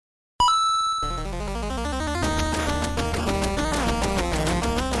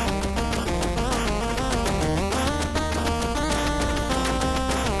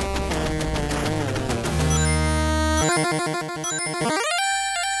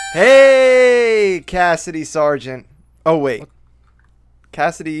Hey, Cassidy Sargent. Oh, wait.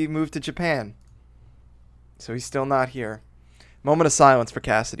 Cassidy moved to Japan. So he's still not here. Moment of silence for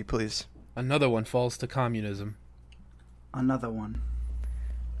Cassidy, please. Another one falls to communism. Another one.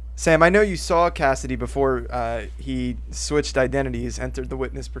 Sam, I know you saw Cassidy before he switched identities, entered the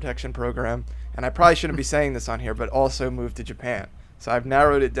witness protection program, and I probably shouldn't be saying this on here, but also moved to Japan. So I've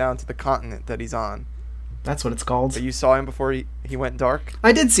narrowed it down to the continent that he's on. That's what it's called. But you saw him before he went dark?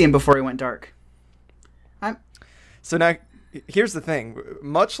 I did see him before he went dark. So now, here's the thing.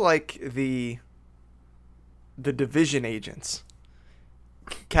 Much like the division agents,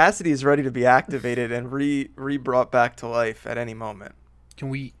 Cassidy is ready to be activated and re-brought back to life at any moment. Can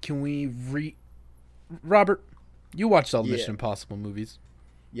we Robert, you watched all the Mission Impossible movies.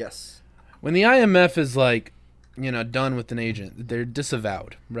 Yes. When the IMF is like, done with an agent, they're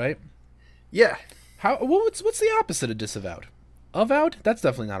disavowed, right? Yeah. What's the opposite of disavowed? Avowed? That's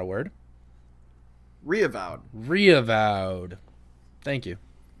definitely not a word. Reavowed. Reavowed. Thank you.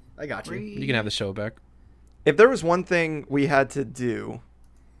 I got you. You can have the show back. If there was one thing we had to do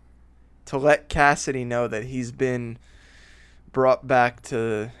to let Cassidy know that he's been brought back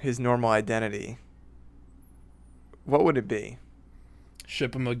to his normal identity, what would it be?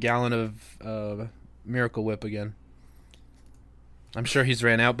 Ship him a gallon of Miracle Whip again. I'm sure he's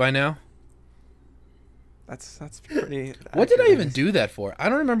ran out by now. That's pretty. What did I even do that for? I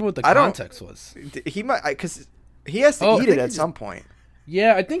don't remember what the context was. He might, because he has to eat it at some point.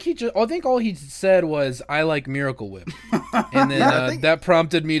 Yeah, I think all he said was, "I like Miracle Whip," and then that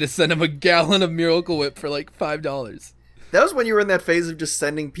prompted me to send him a gallon of Miracle Whip for like $5. That was when you were in that phase of just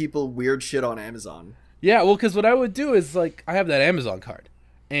sending people weird shit on Amazon. Yeah, well, because what I would do is like I have that Amazon card,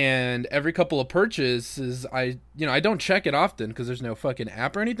 and every couple of purchases, I don't check it often because there's no fucking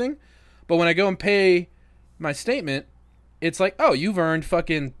app or anything, but when I go and pay my statement, it's like, oh, you've earned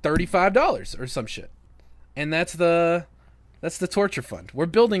fucking $35 or some shit, and that's the torture fund. We're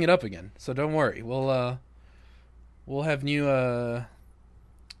building it up again, so don't worry. We'll have new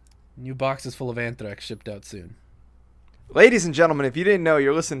boxes full of anthrax shipped out soon. Ladies and gentlemen, if you didn't know,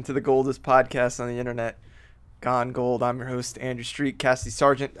 you're listening to the Goldest podcast on the internet, Gone Gold. I'm your host, Andrew Street, Cassidy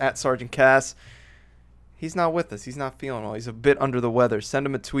Sargent at Sergeant Cass. He's not with us. He's not feeling well. He's a bit under the weather. Send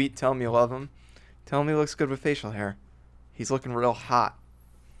him a tweet. Tell him you love him. Tell him he looks good with facial hair. He's looking real hot.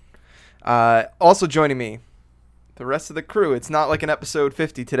 Also joining me, the rest of the crew. It's not like an episode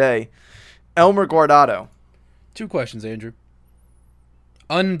 50 today. Elmer Guardado. 2 questions, Andrew.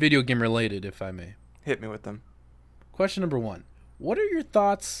 Un-video game related, if I may. Hit me with them. Question number 1. What are your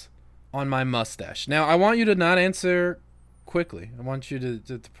thoughts on my mustache? Now, I want you to not answer quickly. I want you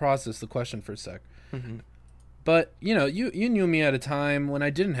to process the question for a sec. Mm-hmm. But, you knew me at a time when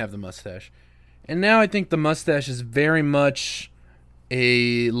I didn't have the mustache. And now I think the mustache is very much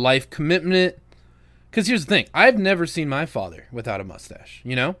a life commitment. Because here's the thing. I've never seen my father without a mustache,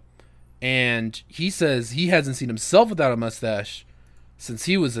 And he says he hasn't seen himself without a mustache since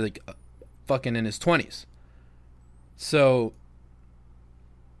he was like fucking in his 20s. So,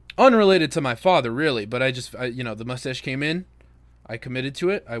 unrelated to my father, really. But the mustache came in. I committed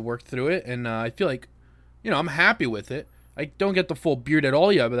to it. I worked through it. And I feel like, I'm happy with it. I don't get the full beard at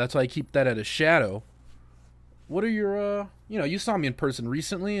all yet, but that's why I keep that at a shadow. What are your, you saw me in person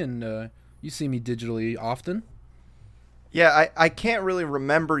recently, and you see me digitally often. Yeah, I can't really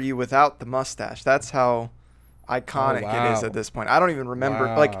remember you without the mustache. That's how iconic it is at this point. I don't even remember.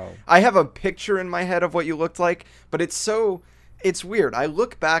 Wow. Like, I have a picture in my head of what you looked like, but it's weird. I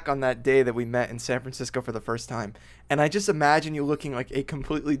look back on that day that we met in San Francisco for the first time, and I just imagine you looking like a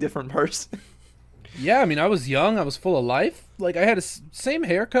completely different person. Yeah, I mean, I was young. I was full of life. Like, I had a same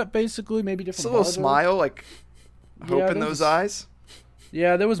haircut, basically, maybe different. Just a little smile, like hope in those eyes.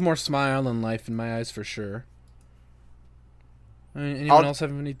 Yeah, there was more smile than life in my eyes for sure. Anyone else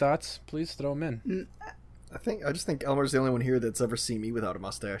have any thoughts? Please throw them in. I just think Elmer's the only one here that's ever seen me without a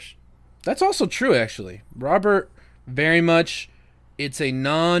mustache. That's also true, actually. Robert, very much, it's a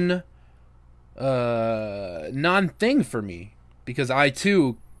non thing for me because I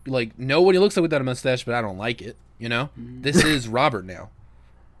too know what he looks like without a mustache, but I don't like it. This is Robert now.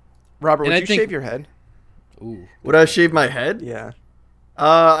 Robert, would you shave your head? Ooh. Would I shave my head? Yeah.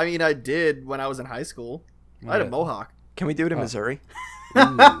 I mean, I did when I was in high school. I had a mohawk. Can we do it in Missouri?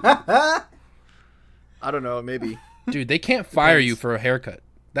 I don't know, maybe. Dude, they can't fire you for a haircut.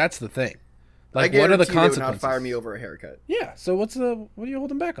 That's the thing. Like, what are the consequences? They would not fire me over a haircut. Yeah. So what are you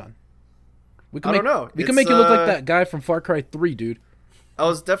holding back on? I don't know. We can make you look like that guy from Far Cry 3, dude. I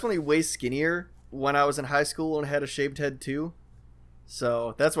was definitely way skinnier when I was in high school and had a shaved head too.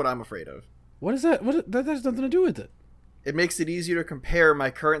 So that's what I'm afraid of. What is that? That has nothing to do with it. it makes it easier to compare my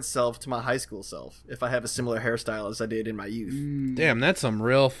current self to my high school self if I have a similar hairstyle as I did in my youth. Damn, that's some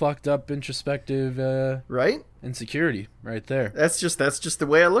real fucked up introspective Right? insecurity right there. That's just the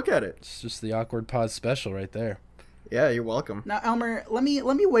way I look at it. It's just the awkward pause special right there. Yeah, you're welcome. Now, Elmer, let me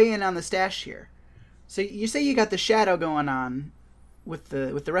weigh in on the stash here. So you say you got the shadow going on with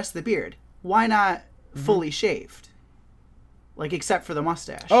the rest of the beard. Why not fully shaved? Like, except for the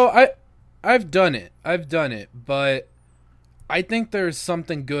mustache. Oh, I've done it, but I think there's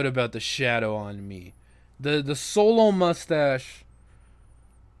something good about the shadow on me. The solo mustache.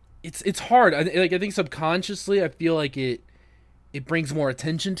 It's hard. I think subconsciously I feel like it brings more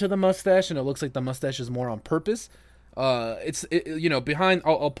attention to the mustache, and it looks like the mustache is more on purpose. Behind.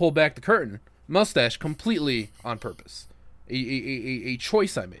 I'll pull back the curtain. Mustache completely on purpose. A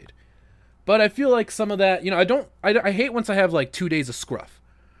choice I made. But I feel like some of that, I hate once I have like 2 days of scruff.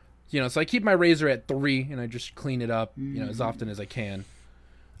 So I keep my razor at 3 and I just clean it up, as often as I can.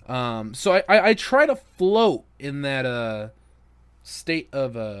 So I try to float in that state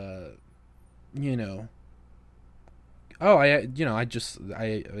of I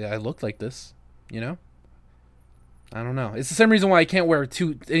look like this, I don't know. It's the same reason why I can't wear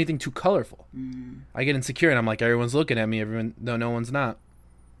anything too colorful. I get insecure and I'm like, everyone's looking at me, no one's not.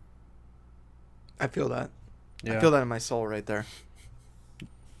 I feel that. Yeah. I feel that in my soul right there.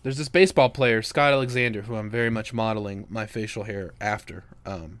 There's this baseball player, Scott Alexander, who I'm very much modeling my facial hair after,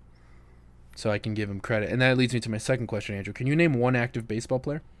 so I can give him credit. And that leads me to my second question, Andrew. Can you name one active baseball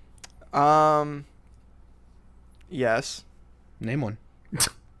player? Yes. Name one.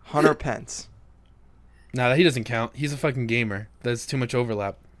 Hunter Pence. Nah, he doesn't count. He's a fucking gamer. That's too much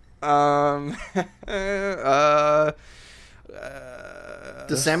overlap.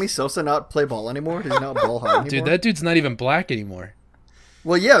 Does Sammy Sosa not play ball anymore? Does he not ball hard anymore? Dude, that dude's not even black anymore.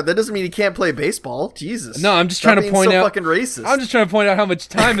 Well, yeah, that doesn't mean he can't play baseball. Jesus. No, I'm just Stop trying to being point so out. Fucking racist. I'm just trying to point out how much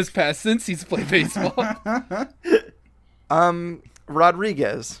time has passed since he's played baseball.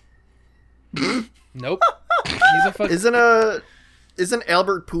 Rodriguez. Nope. He's a fucking. Isn't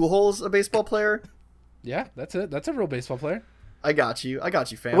Albert Pujols a baseball player? Yeah, that's it. That's a real baseball player. I got you,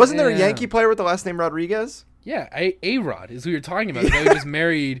 fam. Wasn't there a Yeah. Yankee player with the last name Rodriguez? Yeah, A-Rod is who you're talking about. The guy who just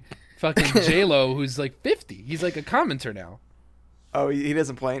married fucking J-Lo, who's like 50. He's like a commenter now. Oh, he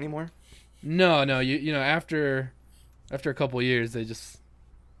doesn't play anymore? No, you know after a couple of years they just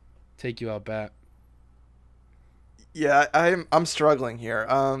take you out bat. Yeah, I'm struggling here.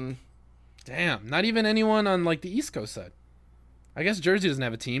 Damn, not even anyone on like the East Coast side. I guess Jersey doesn't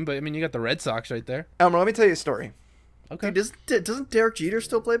have a team, but I mean you got the Red Sox right there. Elmer, let me tell you a story. Okay. Dude, doesn't Derek Jeter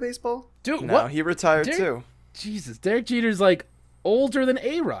still play baseball? Dude, No, what? he retired too. Jesus, Derek Jeter's like older than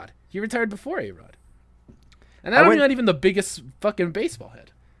A-Rod. He retired before A-Rod. And I'm not even the biggest fucking baseball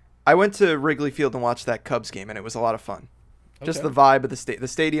head. I went to Wrigley Field and watched that Cubs game, and it was a lot of fun. Just Okay. the vibe of the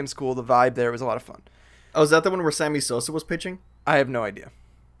stadium's cool. The vibe there was a lot of fun. Oh, is that the one where Sammy Sosa was pitching? I have no idea.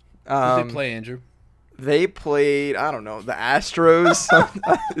 Who did they play, Andrew? They played, I don't know, the Astros.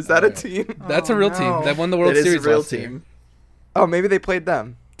 Is that a team? That's a real team that won the World That is Series a real last year. team. Oh, maybe they played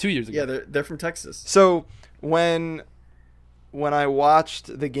them. 2 years ago. Yeah, they're from Texas. So when I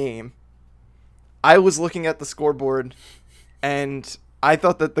watched the game, I was looking at the scoreboard, and I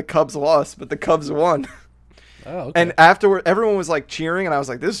thought that the Cubs lost, but the Cubs won. Oh, okay. And afterward, everyone was like cheering, and I was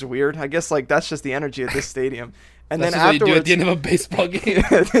like, "This is weird." I guess like that's just the energy at this stadium. And That's then just what you do at afterwards, the end of a baseball game.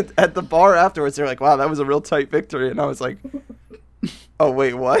 at the bar afterwards, they're like, "Wow, that was a real tight victory," and I was like, "Oh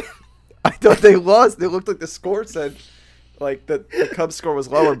wait, what?" I thought they lost. They looked like the score said, like the Cubs score was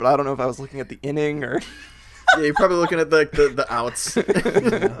lower, but I don't know if I was looking at the inning or. Yeah, you're probably looking at the outs.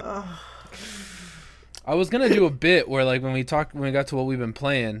 I was gonna do a bit where like when we got to what we've been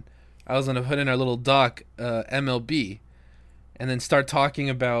playing, I was gonna put in our little doc MLB, and then start talking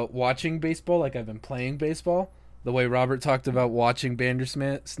about watching baseball like I've been playing baseball. The way Robert talked about watching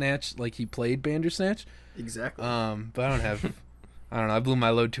Bandersnatch like he played Bandersnatch. Exactly. But I don't know. I blew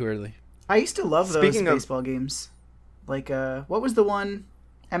my load too early. I used to love those Speaking of- baseball games. Like, what was the one?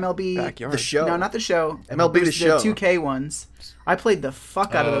 MLB. Backyard. The show. No, not the show. MLB It was The Show. The 2K ones. I played the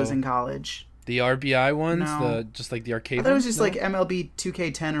fuck out of those Oh. in college. The RBI ones, No. just like the arcade. I thought it was ones? just No? like MLB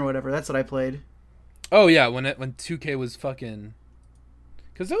 2K10 or whatever. That's what I played. Oh yeah, when 2K was fucking.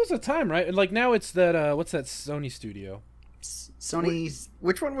 Because there was a time, right? Like now it's that what's that Sony studio? Sony's.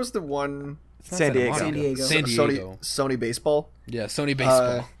 Which one was the one? It's not San Santa Diego. Monica. San Diego. San Diego. Sony Baseball. Yeah, Sony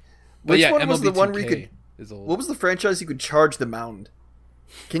baseball. But Which yeah, one MLB was the one where you 2K could? is old. What was the franchise you could charge the mound?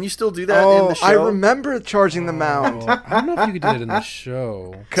 Can you still do that in Oh, the show? I remember charging the mound. Oh, I don't know if you could do it in the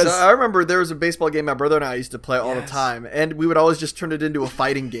show. So Because I remember there was a baseball game my brother and I used to play all the Yes. time, and we would always just turn it into a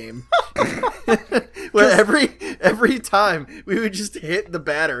fighting game. Where every time we would just hit the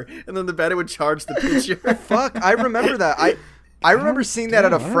batter, and then the batter would charge the pitcher. Fuck, I remember that. I remember seeing that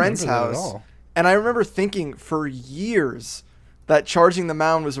at a friend's house, and I remember thinking for years that charging the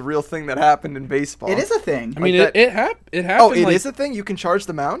mound was a real thing that happened in baseball. It is a thing. I mean, Like it happened. Oh, it is a thing? You can charge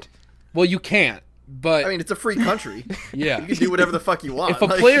the mound? Well, you can't. But I mean, it's a free country. yeah, You can do whatever the fuck you want. if a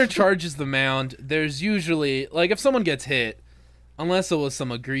player charges the mound, there's usually like if someone gets hit, unless it was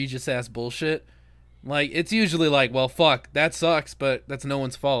some egregious ass bullshit, like it's usually like, well, fuck, that sucks, but that's no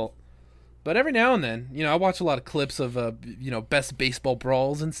one's fault. But every now and then, I watch a lot of clips of best baseball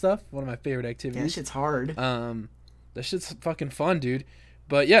brawls and stuff. One of my favorite activities. Yeah, that shit's hard. That shit's fucking fun, dude.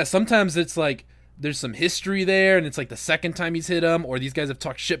 But yeah, sometimes it's like there's some history there, and it's like the second time he's hit him, or these guys have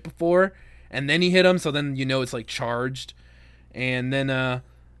talked shit before, and then he hit him, so then it's like charged, and then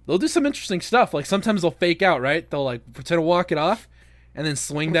they'll do some interesting stuff. Like sometimes they'll fake out, right? They'll like pretend to walk it off, and then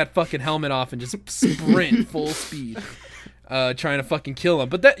swing that fucking helmet off and just sprint full speed, trying to fucking kill him.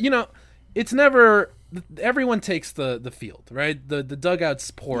 But that it's never. Everyone takes the field, right? The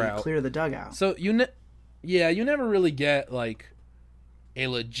dugouts pour out. Clear the dugout. So you never really get like a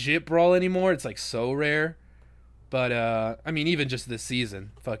legit brawl anymore. It's like so rare. But I mean, even just this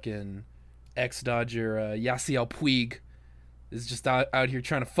season, fucking ex-Dodger Yasiel Puig is just out here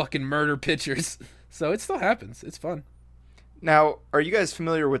trying to fucking murder pitchers. So it still happens. It's fun. Now, are you guys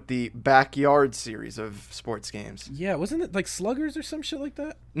familiar with the Backyard series of sports games? Yeah, wasn't it like Sluggers or some shit like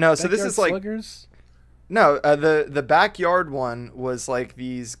that? No, so this Backyard is like Sluggers? No, the Backyard one was like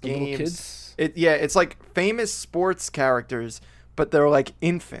these The little games. kids? It's like famous sports characters, but they're like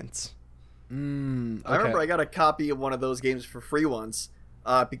infants. I remember I got a copy of one of those games for free once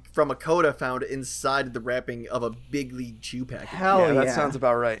from a code I found inside the wrapping of a Big League Chew package. Hell yeah. That sounds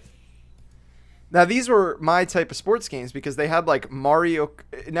about right. Now, these were my type of sports games because they had like Mario.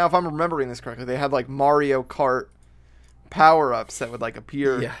 Now, if I'm remembering this correctly, they had like Mario Kart power-ups that would like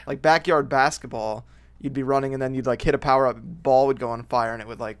appear. Yeah. Like Backyard Basketball, you'd be running and then you'd like hit a power-up, ball would go on fire, and it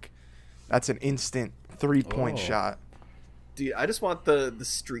would like, that's an instant 3-point shot. Dude, I just want the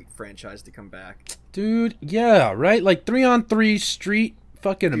Street franchise to come back. Dude, yeah, right? Like 3-on-3 street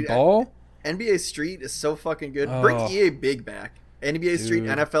fucking Dude, ball? NBA Street is so fucking good. Oh. Bring EA Big back. NBA Street, Dude.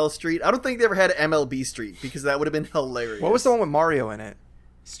 NFL Street. I don't think they ever had MLB Street because that would have been hilarious. What was the one with Mario in it?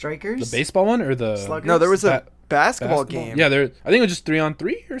 Strikers? The baseball one or the Sluggers? No, there was a basketball basketball game. Yeah, I think it was just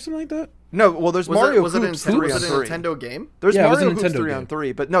 3-on-3 or something like that. No, well, there's Was Mario was it Hoops a 3 was on it a 3. Nintendo game? There's Yeah, it was a Mario Hoops Nintendo 3 game. on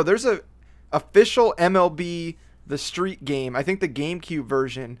 3, but no, there's a official MLB The Street game. I think the GameCube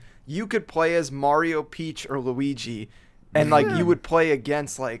version. You could play as Mario, Peach, or Luigi, and like you would play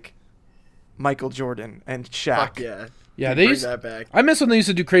against like Michael Jordan and Shaq. Fuck yeah. Yeah, Dude, they bring used, that back. I miss when they used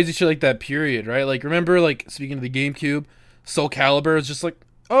to do crazy shit like that, period, right? Like, remember, like, speaking of the GameCube, Soul Calibur is just like,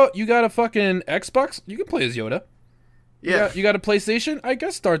 oh, you got a fucking Xbox? You can play as Yoda. Yeah. You got a PlayStation? I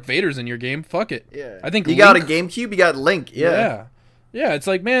guess Darth Vader's in your game. Fuck it. Yeah. I think you Link, got a GameCube, you got Link. Yeah. Yeah, it's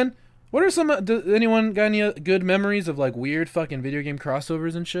like, man, what are some, anyone got any good memories of, like, weird fucking video game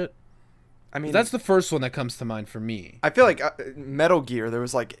crossovers and shit? I mean, That's the first one that comes to mind for me. I feel like Metal Gear. There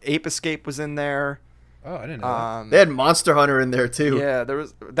was like Ape Escape was in there. Oh, I didn't know that. They had Monster Hunter in there too. Yeah, there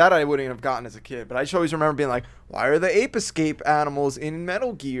was that I wouldn't have gotten as a kid, but I just always remember being like, why are the Ape Escape animals in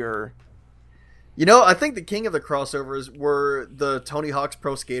Metal Gear? You know, I think the king of the crossovers were the Tony Hawk's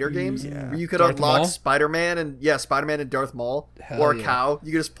Pro Skater games. Yeah. Where you could Darth unlock Maul? Spider-Man and Darth Maul. Hell or a yeah. cow.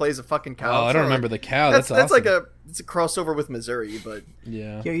 You could just play as a fucking cow. Oh, I So, don't like, remember the cow. That's That's like awesome. it's a crossover with Missouri, but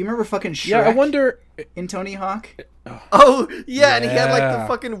Yeah. Yo, you remember fucking Shrek Yeah, I wonder... in Tony Hawk? oh yeah, and he had like Yeah. the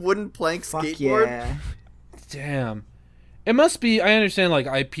fucking wooden plank Fuck skateboard. yeah. Damn. It must be. I understand, like,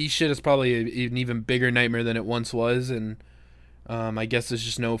 IP shit is probably an even bigger nightmare than it once was, and I guess there's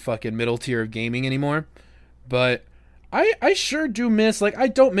just no fucking middle tier of gaming anymore. But I sure do miss, like, I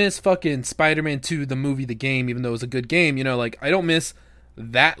don't miss fucking Spider-Man 2, the movie, the game, even though it was a good game, like, I don't miss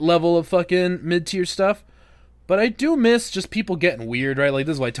that level of fucking mid-tier stuff. But I do miss just people getting weird, right? Like,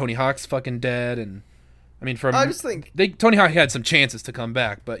 this is why Tony Hawk's fucking dead, and I mean, I just think Tony Hawk had some chances to come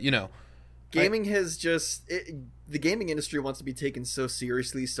back, but gaming has just the gaming industry wants to be taken so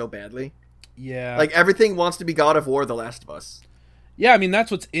seriously so badly. yeah, Like everything wants to be God of War, The Last of Us. yeah. I mean,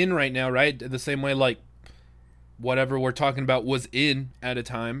 that's what's in right now, right? The same way, like, whatever we're talking about was in at a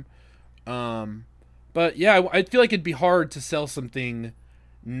time. But yeah, I feel like it'd be hard to sell something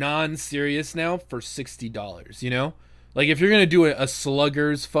non-serious now for $60. Like if you're gonna do a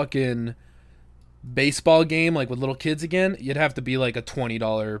Sluggers fucking baseball game like with little kids again, you'd have to be like a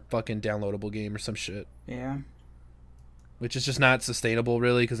 $20 fucking downloadable game or some shit, Yeah. which is just not sustainable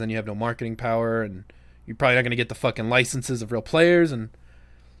really, because then you have no marketing power and you're probably not gonna get the fucking licenses of real players, and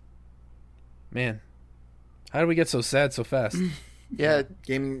Man, how did we get so sad so fast? Yeah,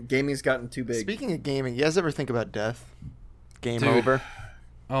 gaming's gotten too big. Speaking of gaming, you guys ever think about death? Game Dude. over.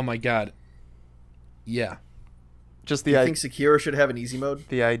 Oh my god. Yeah. Just Do you think Sekiro should have an easy mode?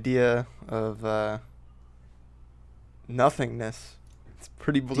 the idea of nothingness. It's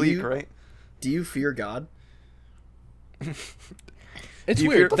pretty bleak, right? Do you fear God? It's Do you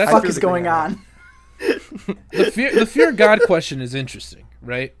weird. fear- What the That's fuck fear is the going green on? the fear of God question is interesting,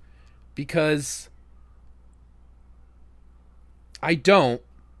 right? Because I don't,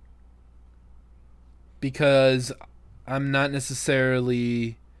 because I'm not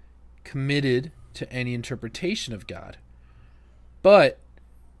necessarily committed to any interpretation of God. But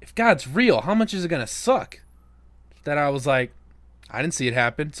if God's real, how much is it gonna suck that I was like, I didn't see it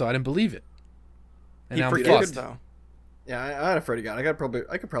happen, so I didn't believe it, and He now I'm forgives, fucked. though. Yeah, I'm not afraid of God.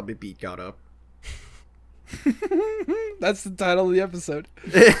 I could probably beat God up. That's the title of the episode.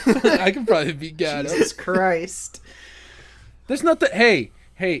 I can probably beat God up. Jesus Christ. There's nothing.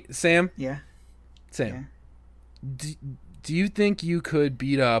 Hey, Sam. Yeah. Sam. Do you think you could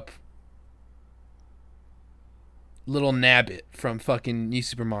beat up little Nabbit from fucking New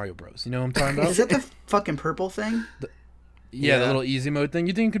Super Mario Bros? You know what I'm talking about? Is that the fucking purple thing? Yeah, the Yeah. little easy mode thing.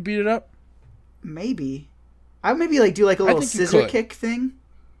 You think you could beat it up? Maybe. I would maybe like do like a I little think you scissor could. kick thing.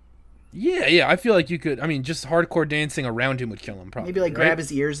 Yeah. I feel like you could. I mean, just hardcore dancing around him would kill him, probably. Maybe like right? grab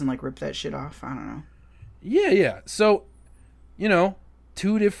his ears and like rip that shit off. I don't know. Yeah. So,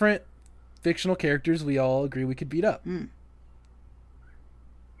 two different fictional characters we all agree we could beat up.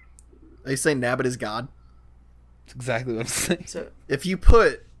 They say Nabbit is God. That's exactly what I'm saying. So If you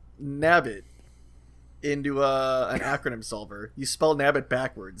put Nabbit into an acronym solver, you spell Nabbit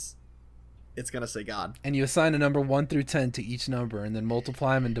backwards, it's gonna say God. And you assign a number 1 through 10 to each number, and then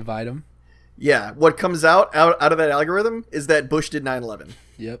multiply them and divide them. Yeah, what comes out of that algorithm is that Bush did 9/11.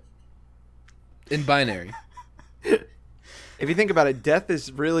 Yep. In binary. If you think about it, death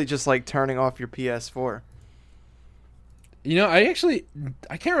is really just like turning off your PS4. I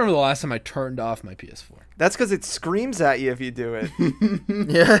can't remember the last time I turned off my PS4. That's because it screams at you if you do it.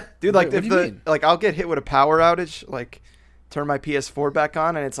 Yeah, Dude, like Wait, what if do you mean? I'll get hit with a power outage, like turn my PS4 back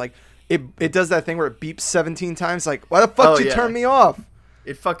on, and it's like it does that thing where it beeps 17 times. Like, why the fuck did you turn me off?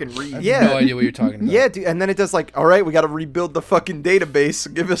 it fucking reads. I have Yeah. no idea what you're talking about. Yeah, dude, and then it does like, all right, we got to rebuild the fucking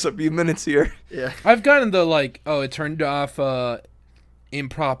database. Give us a few minutes here. Yeah. I've gotten the it turned off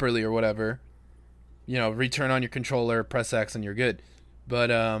improperly or whatever. Return on your controller, press X, and you're good.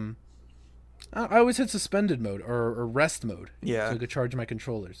 But I always hit suspended mode or rest mode. Yeah. So I could charge my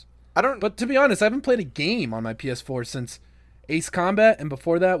controllers. I don't. But to be honest, I haven't played a game on my PS4 since Ace Combat, and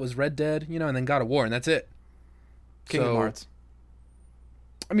before that was Red Dead, and then God of War, and that's it. Kingdom Hearts.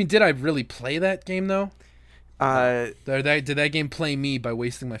 I mean, did I really play that game though? Did Did that game play me by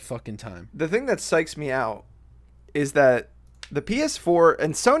wasting my fucking time? The thing that psychs me out is that the PS4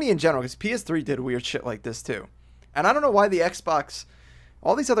 and Sony in general, because PS3 did weird shit like this too, and I don't know why the Xbox,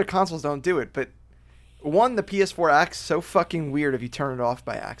 all these other consoles don't do it. But one, the PS4 acts so fucking weird if you turn it off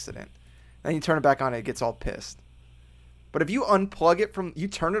by accident, then you turn it back on, it gets all pissed. But if you you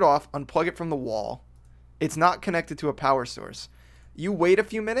turn it off, unplug it from the wall, it's not connected to a power source. You wait a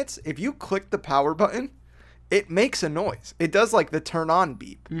few minutes. If you click the power button, it makes a noise. It does like the turn on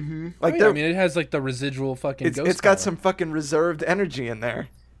beep. Mm-hmm. Like I mean, it has like the residual fucking. it's ghost got power. some fucking reserved energy in there.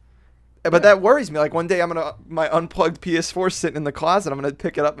 But that worries me. Like one day my unplugged PS4 sitting in the closet. I'm gonna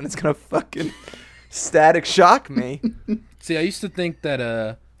pick it up and it's gonna fucking static shock me. See, I used to think that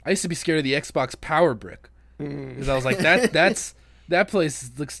I used to be scared of the Xbox Power Brick because I was like that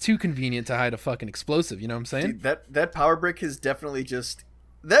place looks too convenient to hide a fucking explosive. You know what I'm saying? Dude, that power brick is definitely just.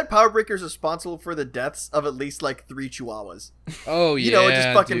 That power breaker is responsible for the deaths of at least like 3 chihuahuas. Oh yeah, It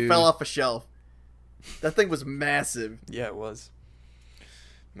just fucking dude. fell off a shelf. That thing was massive. Yeah, it was.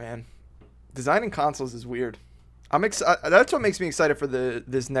 Man, designing consoles is weird. I'm excited. That's what makes me excited for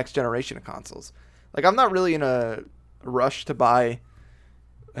this next generation of consoles. Like, I'm not really in a rush to buy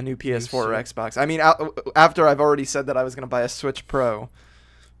a new PS4 or Xbox. I mean, after I've already said that I was going to buy a Switch Pro,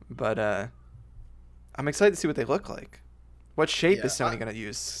 but I'm excited to see what they look like. What shape is Sony going to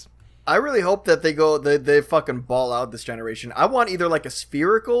use? I really hope that they fucking ball out this generation. I want either like a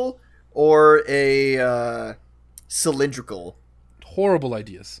spherical or a cylindrical. Horrible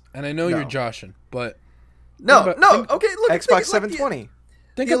ideas, and I know No. you're joshing, but Okay, look. Xbox 720.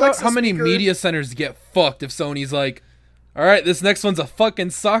 think The about Alexa how many speaker- media centers get fucked if Sony's like, all right, this next one's a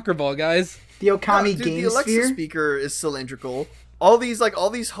fucking soccer ball, guys. The Okami Dude, Game the Alexa Sphere. speaker is cylindrical. All these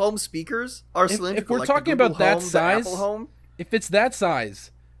home speakers are cylindrical. we're like the talking Google about that Home, the size- Apple Home. If it's that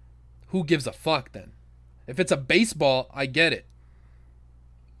size, who gives a fuck then? If it's a baseball, I get it.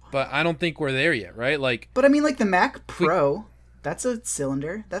 but I don't think we're there yet, right? Like, but I mean, like the Mac Pro, that's a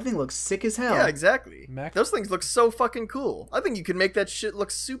cylinder. That thing looks sick as hell. Yeah, exactly. Mac- Those things look so fucking cool. I think you can make that shit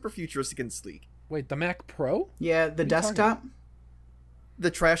look super futuristic and sleek. wait, the Mac Pro? Yeah, the desktop. The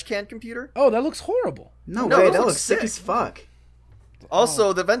trash can computer? Oh, that looks horrible. No No, way, those that look looks sick sick. as fuck.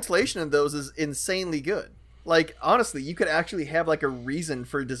 Also, the ventilation in those is insanely good. Like, honestly, you could actually have, like, a reason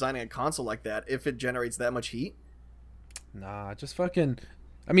for designing a console like that if it generates that much heat. Nah, just fucking...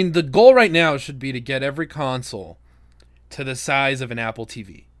 I mean, the goal right now should be to get every console to the size of an Apple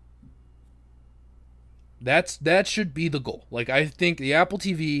TV. That should be the goal. Like, I think the Apple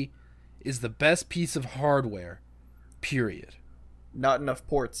TV is the best piece of hardware, period. Not enough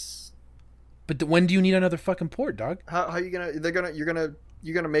ports. But when do you need another fucking port, dog? How are you gonna...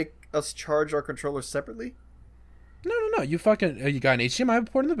 You're gonna make us charge our controllers separately? No. You got an HDMI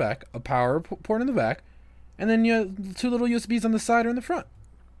port in the back, a power port in the back, and then you have 2 little USBs on the side or in the front.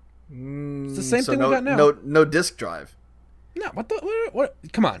 It's the same thing we got now. No disk drive. No, what?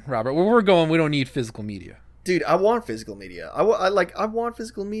 Come on, Robert. Where we're going, we don't need physical media. Dude, I want physical media. I want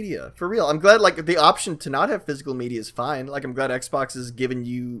physical media for real. I'm glad like the option to not have physical media is fine. Like I'm glad Xbox is giving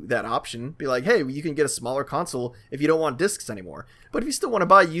you that option. Be like, hey, you can get a smaller console if you don't want discs anymore. But if you still want to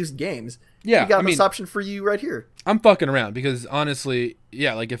buy used games, yeah, we got this option for you right here. I'm fucking around because honestly,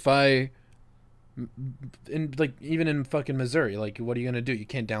 yeah, like if even in fucking Missouri, like what are you gonna do? You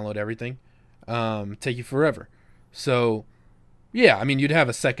can't download everything. Take you forever. So. Yeah, I mean, you'd have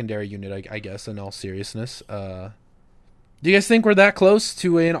a secondary unit, I guess, in all seriousness. Do you guys think we're that close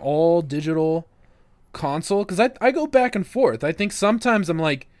to an all-digital console? Because I go back and forth. I think sometimes I'm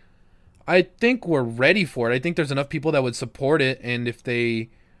like, I think we're ready for it. I think there's enough people that would support it, and if they,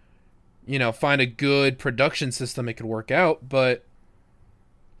 find a good production system, it could work out. But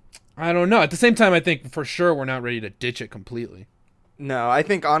I don't know. At the same time, I think for sure we're not ready to ditch it completely. No, I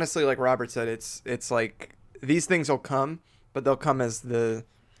think honestly, like Robert said, it's like these things will come. But they'll come as the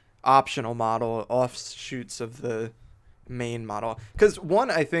optional model, offshoots of the main model. Because I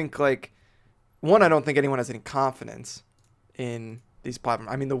don't think anyone has any confidence in these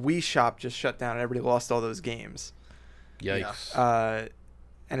platforms. I mean, the Wii shop just shut down and everybody lost all those games. Yikes.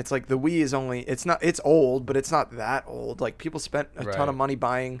 And it's like the Wii is it's old, but it's not that old. Like people spent a ton of money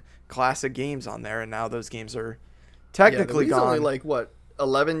buying classic games on there, and now those games are technically the Wii's gone. only like, what,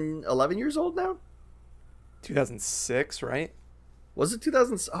 11 years old now? 2006, right? Was it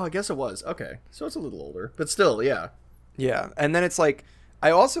 2000? Oh, I guess it was. Okay. So it's a little older. But still, yeah. Yeah. And then it's like,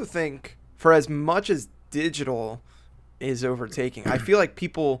 I also think for as much as digital is overtaking, I feel like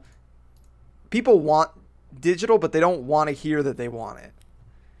people want digital, but they don't want to hear that they want it.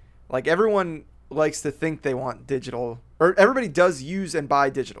 Like everyone likes to think they want digital, or everybody does use and buy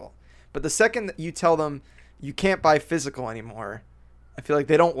digital. But the second that you tell them you can't buy physical anymore, I feel like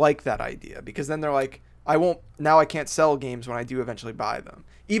they don't like that idea because then they're like, I can't sell games when I do eventually buy them.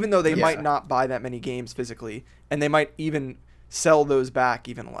 Even though they might not buy that many games physically, and they might even sell those back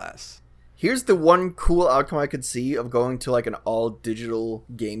even less. Here's the one cool outcome I could see of going to like an all digital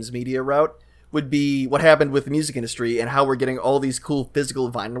games media route would be what happened with the music industry and how we're getting all these cool physical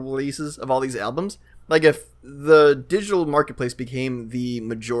vinyl releases of all these albums. Like if the digital marketplace became the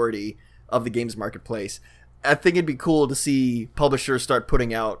majority of the games marketplace, I think it'd be cool to see publishers start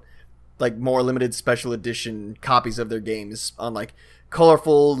putting out like more limited special edition copies of their games on like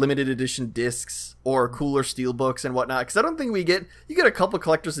colorful limited edition discs or cooler steelbooks and whatnot. Because I don't think you get a couple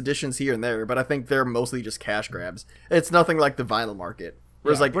collector's editions here and there, but I think they're mostly just cash grabs. It's nothing like the vinyl market.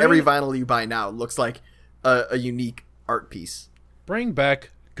 Whereas every vinyl you buy now looks like a unique art piece. Bring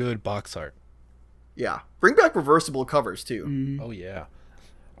back good box art. Yeah. Bring back reversible covers too. Mm-hmm. Oh yeah.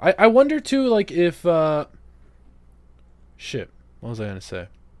 I wonder too, like if shit. What was I gonna say?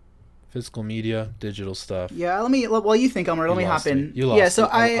 Physical media, digital stuff. Yeah, while you think, Elmer, let me hop in. You lost yeah, so me.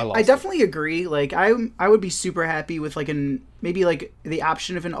 I definitely agree. Like I would be super happy with like maybe like the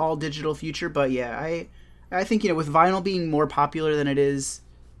option of an all digital future, but yeah, I think with vinyl being more popular than it is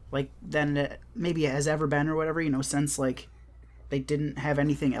like than it maybe it has ever been or whatever, since like they didn't have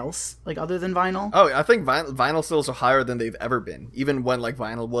anything else like other than vinyl. Oh, I think vinyl sales are higher than they've ever been, even when like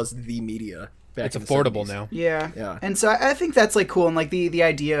vinyl was the media. It's affordable now. Yeah. And so I think that's like cool, and like the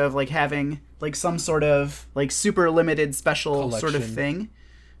idea of like having like some sort of like super limited special collection sort of thing.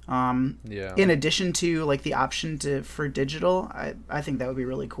 In addition to like the option for digital, I think that would be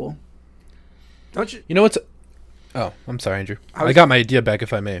really cool. Don't you? You know what's? Oh, I'm sorry, Andrew. I got my idea back,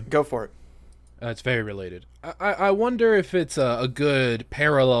 if I may. Go for it. It's very related. I wonder if it's a good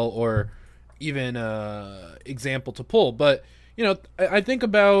parallel or even example to pull. But I think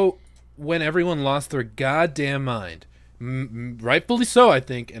about when everyone lost their goddamn mind Rightfully so, I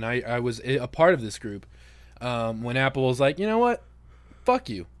think, and I was a part of this group when Apple was like, you know what, fuck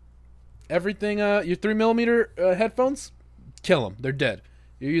you, everything, your 3mm headphones, kill them, they're dead.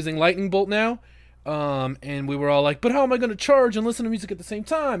 You're using lightning bolt now, and we were all like, but how am I going to charge and listen to music at the same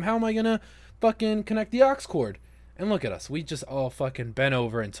time? How am I going to fucking connect the aux cord? And look at us, we just all fucking bent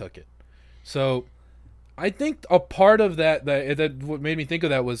over and took it. So I think a part of that what made me think of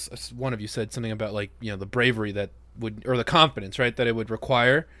that was one of you said something about, like, you know, the bravery that would, or the confidence, right, that it would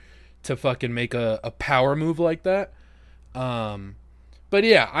require to fucking make a power move like that. But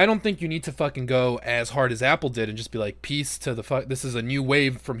yeah, I don't think you need to fucking go as hard as Apple did and just be like, peace to the fuck, this is a new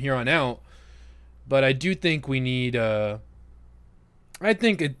wave from here on out. But I do think we need, this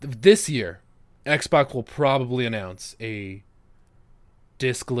year, Xbox will probably announce a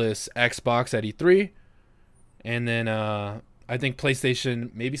discless Xbox at E3. And then I think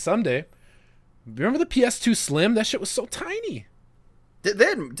PlayStation, maybe someday. Remember the PS2 Slim? That shit was so tiny. Did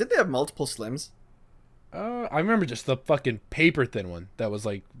they have multiple Slims? I remember just the fucking paper thin one that was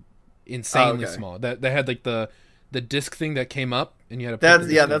like insanely small. That had like the disc thing that came up and you had a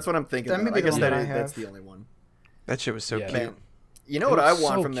that's what I'm thinking. That may about. be I guess the one that that's the only one. That shit was so cute. Man, you know what I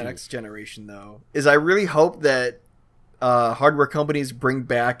want so from the cute. next generation though is I really hope that hardware companies bring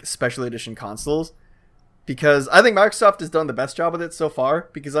back special edition consoles. Because I think Microsoft has done the best job with it so far.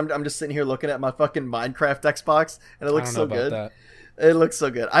 Because I'm just sitting here looking at my fucking Minecraft Xbox and it looks so good. That. It looks so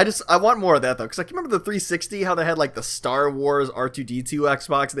good. I want more of that though, because I can remember the 360, how they had like the Star Wars R2D2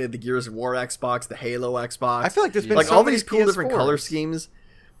 Xbox, they had the Gears of War Xbox, the Halo Xbox. I feel like there's been like so all many these cool PS4s. different color schemes.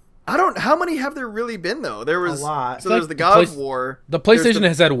 How many have there really been though? There was A lot. So there's the God of War. The PlayStation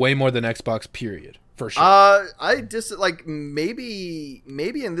has had way more than Xbox, period, for sure. Maybe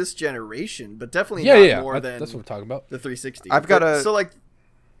in this generation, but definitely more than that's what we're talking about. the 360. I've got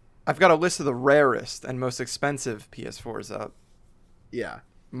a list of the rarest and most expensive PS4s up. Yeah.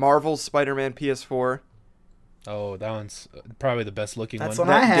 Marvel's Spider-Man PS4. Oh, that one's probably the best looking That's one.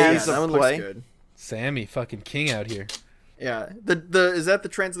 what I have. Days that of one Play. looks good. Sammy, fucking king out here. Yeah. The is that the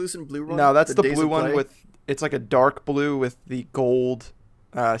translucent blue one? No, that's the Days blue of one Play? with, it's like a dark blue with the gold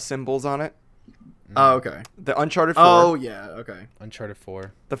symbols on it. Oh, okay. The Uncharted 4. Oh, yeah, okay. Uncharted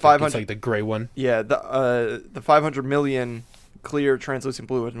 4. The It's 500. like the gray one. Yeah, the 500 million clear translucent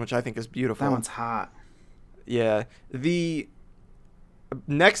blue one, which I think is beautiful. That one's hot. Yeah. The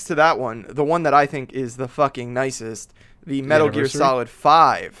next to that one, the one that I think is the fucking nicest, the Metal Gear Anniversary? Solid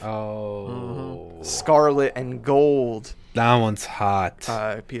 5. Oh. Scarlet and Gold That one's hot.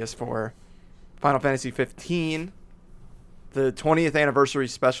 PS4. Final Fantasy 15. The 20th Anniversary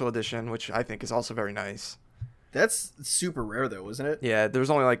Special Edition, which I think is also very nice. That's super rare though, isn't it? Yeah, there's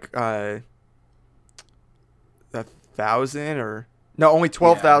only like 1,000 or... No, only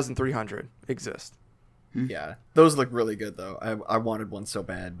 12,300 exist. Yeah. Those look really good though. I wanted one so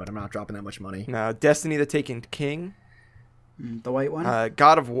bad, but I'm not dropping that much money. Now, Destiny the Taken King. The white one?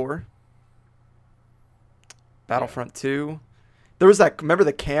 God of War. Battlefront 2. There was that, remember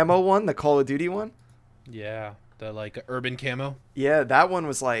the camo one, the Call of Duty one? Yeah, the like urban camo. Yeah, that one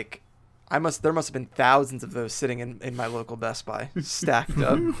was like, there must have been thousands of those sitting in my local Best Buy, stacked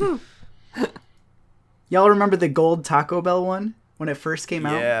up. Y'all remember the gold Taco Bell one when it first came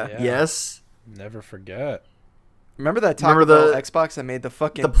out? Yeah. Yes. Never forget. Remember that Taco Remember Bell Xbox that made the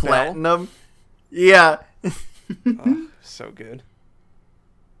fucking The bell? platinum. Yeah. Oh, so good.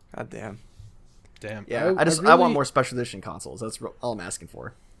 God damn. Damn. Yeah. I really- want more special edition consoles. That's all I'm asking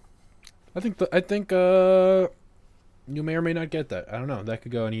for. I think you may or may not get that. I don't know. That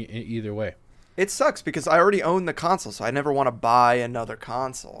could go either way. It sucks because I already own the console, so I never want to buy another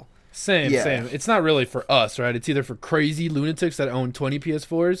console. Same. Yeah. It's not really for us, right? It's either for crazy lunatics that own 20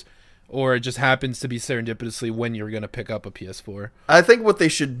 PS4s, or it just happens to be serendipitously when you're going to pick up a PS4. I think what they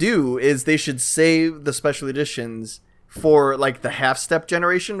should do is they should save the special editions for like the half-step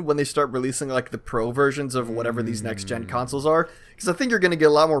generation when they start releasing like the pro versions of whatever these next-gen consoles are. Because I think you're going to get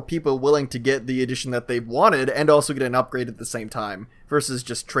a lot more people willing to get the edition that they wanted and also get an upgrade at the same time versus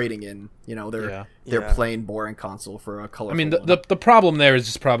just trading in, their Yeah. plain boring console for a colorful I mean, one. the problem there is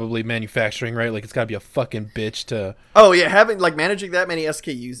just probably manufacturing, right? Like, it's got to be a fucking bitch to Oh yeah, managing that many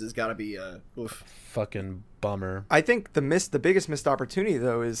SKUs has got to be oof. fucking bummer. I think the biggest missed opportunity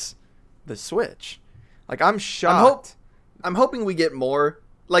though is the Switch. Like I'm shocked. I'm hoping we get more.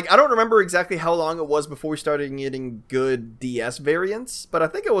 Like, I don't remember exactly how long it was before we started getting good DS variants, but I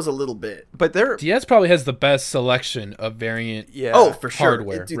think it was a little bit. But they're DS probably has the best selection of variant. yeah. Oh, for sure.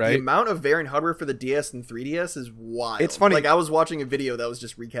 Hardware, Dude, right? The amount of variant hardware for the DS and 3DS is wild. It's funny. Like, I was watching a video that was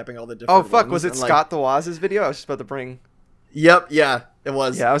just recapping all the different Oh fuck, ones, was it and, like, Scott DeWaz's video? I was just about to bring Yep, yeah, it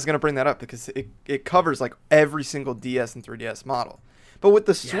was. Yeah, I was gonna bring that up because it covers like every single DS and 3DS model. But with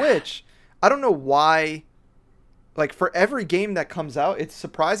the Switch, I don't know why. Like for every game that comes out, it's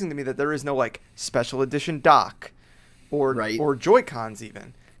surprising to me that there is no like special edition dock, or Joy-Cons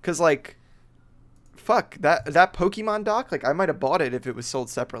even. Because like, fuck that Pokemon dock. Like I might have bought it if it was sold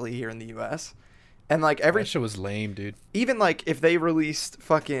separately here in the U.S. And like That shit was lame, dude. even like if they released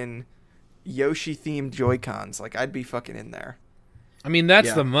fucking Yoshi themed Joy-Cons, like I'd be fucking in there. I mean,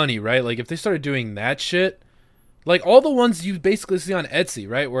 that's the money, right? Like if they started doing that shit, like all the ones you basically see on Etsy,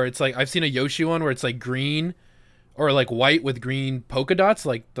 right? Where it's like I've seen a Yoshi one where it's like green. Or like white with green polka dots,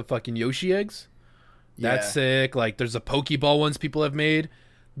 like the fucking Yoshi eggs. That's sick. Like there's a Pokeball ones people have made.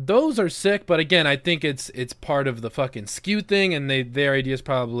 Those are sick, but again, I think it's part of the fucking SKU thing, and their idea is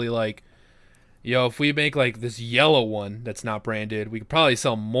probably like, yo, if we make like this yellow one that's not branded, we could probably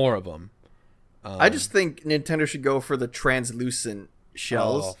sell more of them. I just think Nintendo should go for the translucent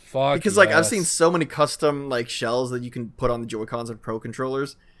shells. Oh, fuck because like I've seen so many custom like shells that you can put on the Joy-Cons and Pro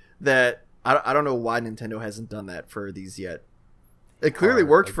controllers that I don't know why Nintendo hasn't done that for these yet. It clearly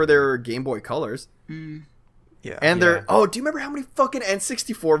worked for their Game Boy Colors. Mm. Yeah. And do you remember how many fucking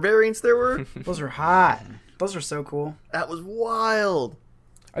N64 variants there were? Those are hot. Those are so cool. That was wild.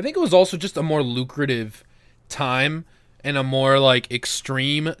 I think it was also just a more lucrative time and a more like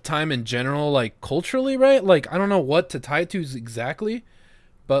extreme time in general, like culturally, right? Like I don't know what to tie it to exactly,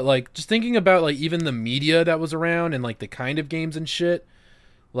 but like just thinking about like even the media that was around and like the kind of games and shit.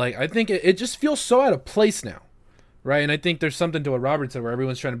 Like, I think it just feels so out of place now, right? And I think there's something to what Robert said where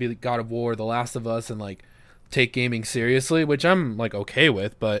everyone's trying to be like God of War, The Last of Us, and, like, take gaming seriously, which I'm, like, okay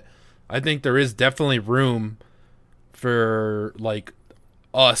with. But I think there is definitely room for, like,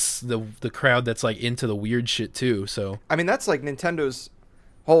 us, the crowd that's, like, into the weird shit, too. So I mean, that's, like, Nintendo's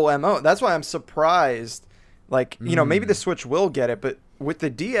whole MO. That's why I'm surprised. Like, you know, maybe the Switch will get it, but with the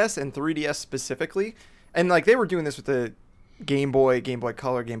DS and 3DS specifically, and, like, they were doing this with the Game Boy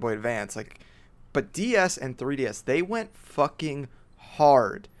Color, Game Boy Advance, like, but DS and 3DS, they went fucking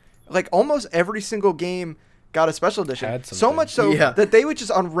hard. Like almost every single game got a special edition. So much so that they would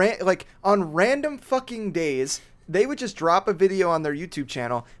just on random fucking days, they would just drop a video on their YouTube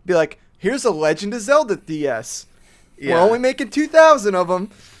channel, be like, "Here's a Legend of Zelda DS. We're only making 2,000 of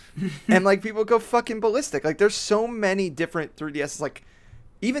them," and like people go fucking ballistic. Like there's so many different 3DSs, like.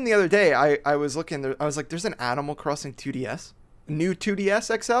 Even the other day, I was looking. I was like, "There's an Animal Crossing 2DS, new 2DS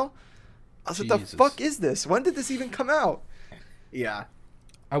XL." I was like, "The fuck is this? When did this even come out?" Yeah,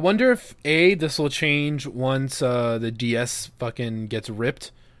 I wonder if this will change once the DS fucking gets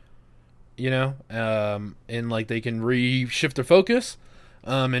ripped, you know, and like they can reshift their focus,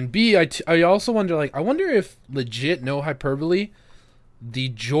 and B, I also wonder like I wonder if legit no hyperbole. The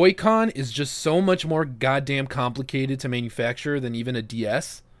Joy-Con is just so much more goddamn complicated to manufacture than even a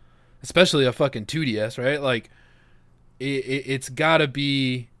DS, especially a fucking 2DS, right? Like, it's gotta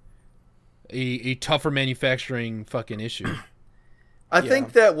be a tougher manufacturing fucking issue. I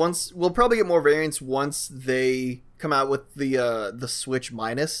think that we'll probably get more variants once they come out with the Switch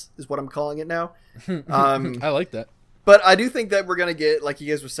Minus, is what I'm calling it now. I like that. But I do think that we're gonna get, like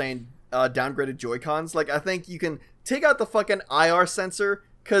you guys were saying, downgraded Joy-Cons. Like I think you can take out the fucking IR sensor,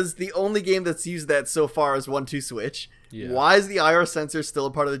 because the only game that's used that so far is 1-2 Switch. Yeah. Why is the IR sensor still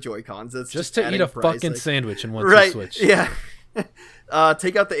a part of the Joy-Cons? That's just to eat a fucking sandwich in 1-2 right, Switch. Yeah.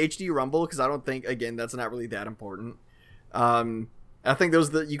 Take out the HD Rumble, because I don't think, again, that's not really that important. I think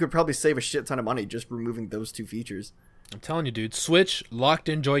you could probably save a shit ton of money just removing those two features. I'm telling you, dude. Switch, locked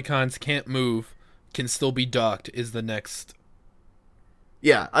in Joy-Cons, can't move, can still be docked is the next.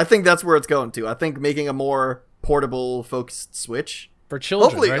 Yeah, I think that's where it's going to. I think making a more portable focused Switch for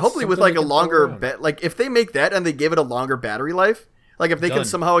children, hopefully right? with like a longer like if they make that and they give it a longer battery life, like if they can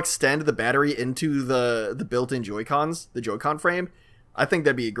somehow extend the battery into the built-in Joy-Cons, the Joy-Con frame, I think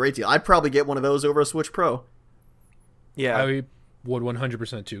that'd be a great deal. I'd probably get one of those over a Switch Pro. Yeah, I would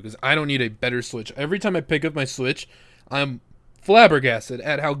 100% too, because I don't need a better Switch. Every time I pick up my Switch, I'm flabbergasted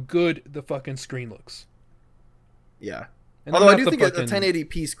at how good the fucking screen looks. Yeah. And although I do think a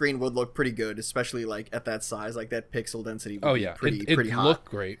 1080p screen would look pretty good, especially like at that size, like that pixel density would be pretty hot. Look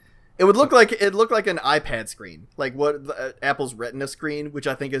great. It would look like an iPad screen, like what Apple's Retina screen, which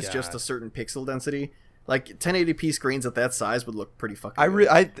I think is just a certain pixel density. Like 1080p screens at that size would look pretty fucking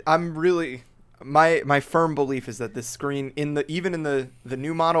good. I'm really my firm belief is that this screen even in the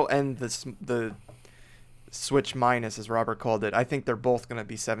new model and the Switch Minus, as Robert called it, I think they're both going to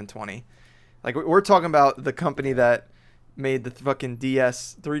be 720. Like we're talking about the company that made the fucking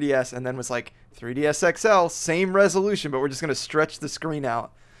 3DS and then was like 3DS XL, same resolution, but we're just going to stretch the screen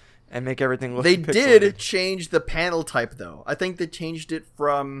out and make everything look They pixelated. did change the panel type, though. I think they changed it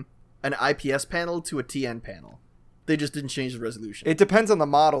from an IPS panel to a TN panel. They just didn't change the resolution. It depends on the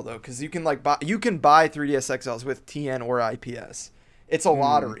model though, because you can buy 3DS XLs with TN or IPS. It's a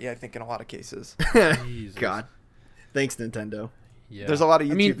lottery, I think, in a lot of cases. God, thanks Nintendo. Yeah. There's a lot of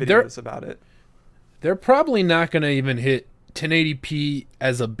YouTube videos about it. They're probably not going to even hit 1080p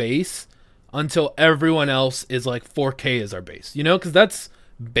as a base until everyone else is like 4K as our base. You know, because that's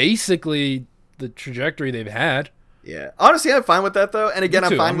basically the trajectory they've had. Yeah, honestly, I'm fine with that though. And again, Me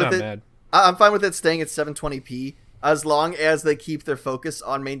too. I'm fine I'm with not it. mad. I'm fine with it staying at 720p as long as they keep their focus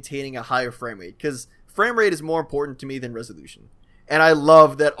on maintaining a higher frame rate. Because frame rate is more important to me than resolution. And I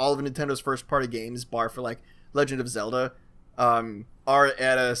love that all of Nintendo's first-party games, bar for like Legend of Zelda, are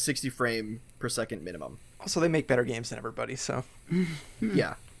at a 60 frame per second minimum. Also, they make better games than everybody, so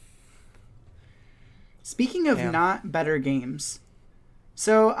Yeah. Speaking of Damn. not better games,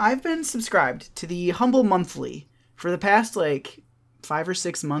 so I've been subscribed to the Humble Monthly for the past like 5 or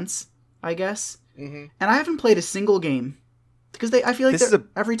 6 months, I guess, and I haven't played a single game because I feel like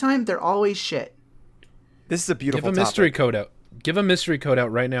every time they're always shit. this is a beautiful Give a topic. mystery code out. Give a mystery code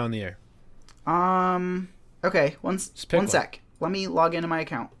out right now in the air. Okay, one one. sec. Let me log into my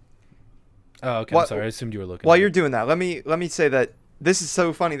account. Oh, okay. What- I'm sorry. I assumed you were looking. While at you're it. doing that, let me say that this is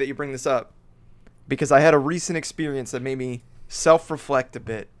so funny that you bring this up, because I had a recent experience that made me self-reflect a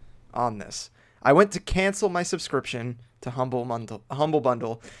bit on this. I went to cancel my subscription to Humble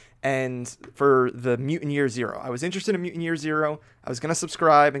Bundle, and for the Mutant Year Zero. I was interested in Mutant Year Zero. I was gonna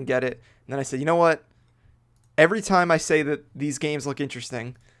subscribe and get it, and then I said, you know what? Every time I say that these games look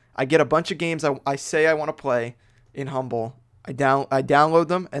interesting, I get a bunch of games I say I want to play in Humble. I download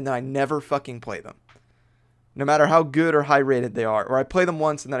them, and then I never fucking play them, no matter how good or high rated they are. Or I play them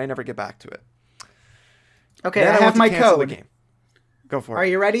once and then I never get back to it. Okay, Then I went have to my cancel the code. game. Go for Are it.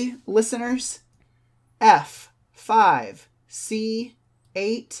 you ready, listeners?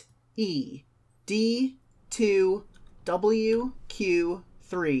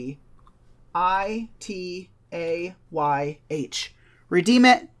 F5CH8ED2WQ3ITAYH. Redeem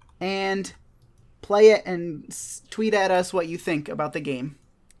it and play it and tweet at us what you think about the game.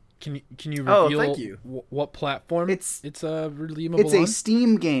 Can you Oh, reveal thank you. what platform It's redeemable It's on? a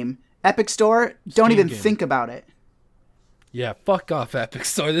Steam game. Epic Store, don't Steam even game. think about it. Yeah, fuck off, Epic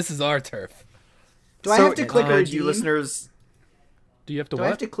Store. This is our turf. Do I So, have to click And redeem? you listeners, Do you have to Do what? I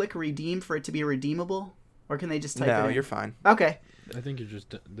have to click redeem for it to be redeemable? Or can they just type it No, in? you're fine. Okay. I think you're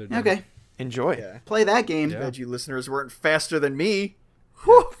just. Okay. Enjoy. yeah, Play that game. Yeah. glad you listeners weren't faster than me.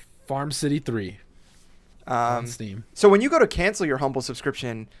 Farm City 3 on Um, Steam. so when you go to cancel your Humble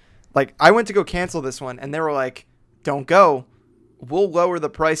subscription, like I went to go cancel this one, and they were like, "Don't go. We'll lower the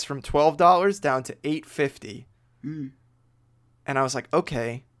price from $12 down to $8.50." Mm. And I was like,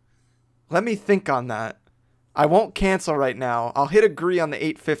 "Okay, let me think on that. I won't cancel right now. I'll hit agree on the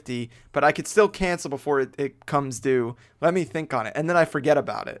 $8.50, but I could still cancel before it comes due. Let me think on it." And then I forget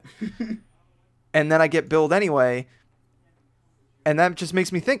about it. And then I get billed anyway. And that just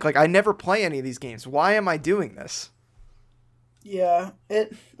makes me think, like, I never play any of these games. Why am I doing this? Yeah.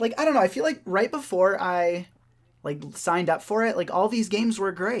 It like I don't know, I feel like right before I like signed up for it, like all these games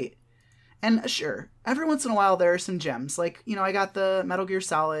were great. And sure, every once in a while there are some gems. Like, you know, I got the Metal Gear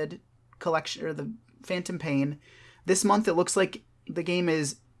Solid collection or the Phantom Pain. This month it looks like the game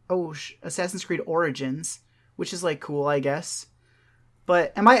is Assassin's Creed Origins, which is like cool, I guess.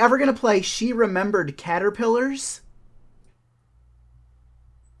 But am I ever going to play She Remembered Caterpillars?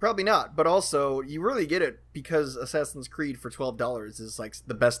 Probably not, but also you really get it because Assassin's Creed for $12 is like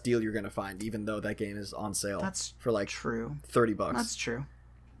the best deal you're gonna find, even though that game is on sale That's for like true. $30. That's true.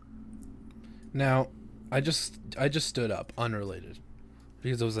 Now, I just stood up, unrelated,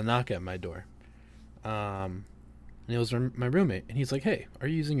 because there was a knock at my door. And it was my roommate, and he's like, "Hey, are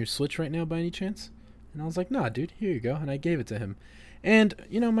you using your Switch right now by any chance?" And I was like, "Nah, dude, here you go." And I gave it to him. And,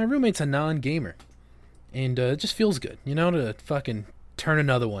 you know, my roommate's a non-gamer. And it just feels good, you know, to fucking turn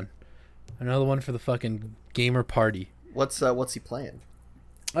another one for the fucking gamer party. What's he playing?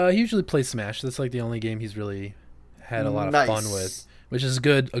 He usually plays Smash. That's like the only game he's really had a lot of Nice. fun with, which is a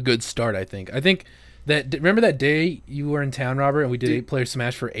good start, I think. I think that remember that day you were in town, Robert, and we did Dude. 8-player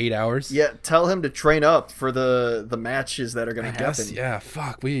Smash for 8 hours. Yeah, tell him to train up for the matches that are gonna I happen. guess. Yeah.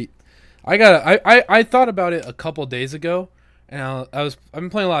 Fuck. I thought about it a couple days ago, and I've been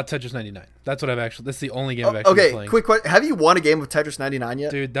playing a lot of Tetris 99. That's what that's the only game I've actually been Okay, playing. quick question. Have you won a game of Tetris 99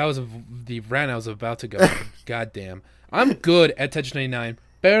 yet? Dude, that was the rant I was about to go. Goddamn. I'm good at Tetris 99.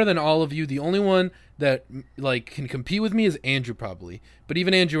 Better than all of you. The only one that like can compete with me is Andrew probably. But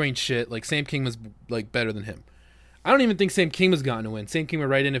even Andrew ain't shit. Like Sam King was like better than him. I don't even think Sam King was gotten to win. Sam King would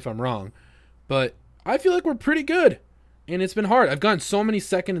write in if I'm wrong. But I feel like we're pretty good. And it's been hard. I've gotten so many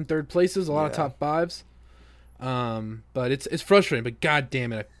second and third places, a lot of top fives. But it's frustrating. But god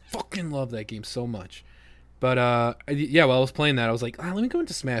damn it, I fucking love that game so much. But yeah, while I was playing that, I was like, let me go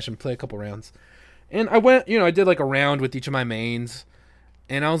into Smash and play a couple rounds. And I went, I did like a round with each of my mains.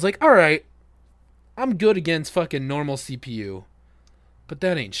 And I was like, all right, I'm good against fucking normal CPU. But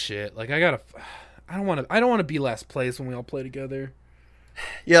that ain't shit. Like I don't want to be last place when we all play together.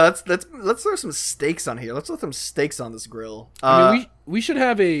 Yeah, let's throw some stakes on here. Let's throw some stakes on this grill. I mean, we should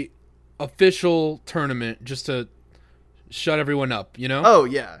have a official tournament just to shut everyone up, Oh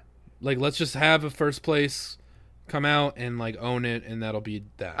yeah. Like let's just have a first place come out and like own it, and that'll be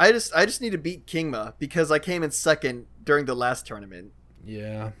that. I just need to beat Kingma because I came in second during the last tournament.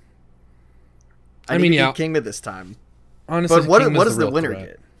 Yeah. I need to beat Kingma this time. Honestly, but what does the winner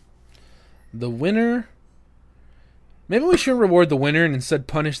get? The winner. Maybe we should reward the winner and instead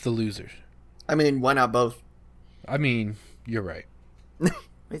punish the losers. I mean, why not both? I mean, you're right.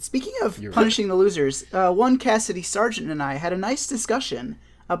 Wait, speaking of punishing the losers, one Cassidy Sargent and I had a nice discussion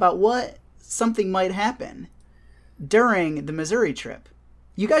about what something might happen during the Missouri trip.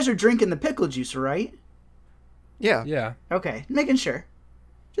 You guys are drinking the pickle juice, right? Yeah. Yeah. Okay, making sure.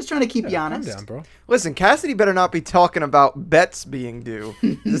 Just trying to keep you honest. Calm down, bro. Listen, Cassidy better not be talking about bets being due.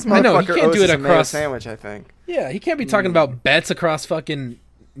 This motherfucker I know, he can't owes do it us a mayo across- sandwich, I think. Yeah, he can't be talking about bets across fucking,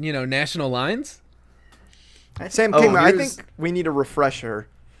 national lines. Sam King, I think we need a refresher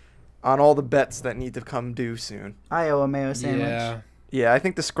on all the bets that need to come due soon. I owe a mayo sandwich. Yeah. Yeah, I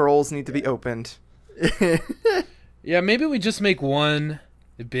think the scrolls need to be opened. Yeah, maybe we just make one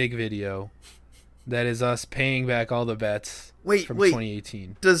big video that is us paying back all the bets from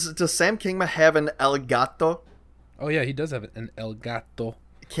 2018. Does Sam Kingma have an El Gato? Oh yeah, he does have an El Gato.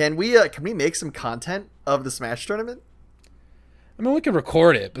 Can we make some content of the Smash tournament? I mean, we could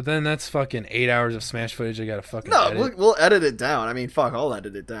record it, but then that's fucking 8 hours of Smash footage I gotta fucking edit. We'll edit it down. I mean, fuck, I'll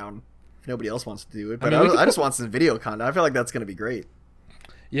edit it down if nobody else wants to do it. But I just want some video content. I feel like that's gonna be great.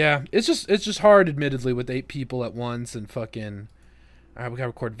 Yeah, it's just hard, admittedly, with 8 people at once and fucking. All right, we gotta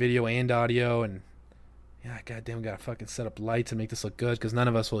record video and audio, and yeah, goddamn, we gotta fucking set up lights and make this look good because none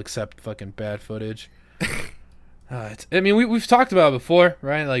of us will accept fucking bad footage. We've talked about it before,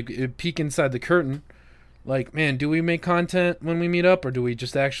 right? Like, peek inside the curtain. Like, man, do we make content when we meet up, or do we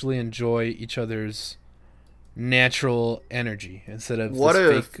just actually enjoy each other's natural energy instead of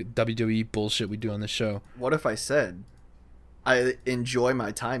fake WWE bullshit we do on the show? What if I said I enjoy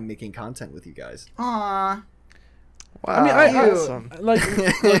my time making content with you guys? Aww. Wow, I mean, awesome. like,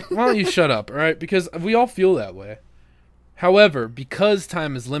 why don't you shut up, all right? Because we all feel that way. However, because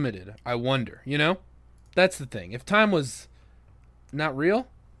time is limited, I wonder, That's the thing. If time was not real,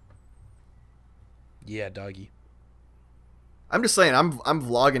 yeah, doggy. I'm just saying, I'm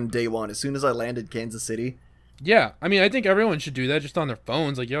vlogging day one as soon as I landed Kansas City. Yeah, I mean, I think everyone should do that just on their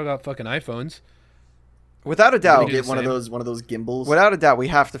phones. Like, y'all got fucking iPhones. Without a doubt, Get one of those gimbals. Without a doubt, we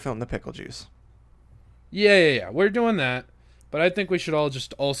have to film the pickle juice. Yeah. We're doing that. But I think we should all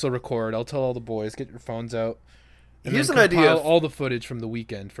just also record. I'll tell all the boys, get your phones out. And Here's then an idea. all the footage from the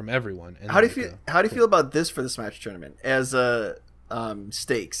weekend from everyone. And How do you feel about this for the Smash tournament as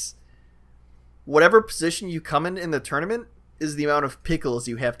stakes? Whatever position you come in the tournament is the amount of pickles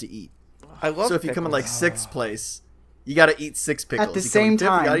you have to eat. I love. So if you come in like 6th place, you got to eat 6 pickles. At the you same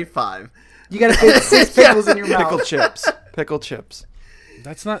come in 5th, time. you got to eat 5. You gotta fit 6 pickles in your mouth. Pickle chips.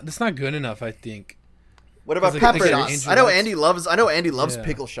 That's not good enough, I think. What about 'Cause, pepper like, shots? Andrew I know Andy loves Yeah.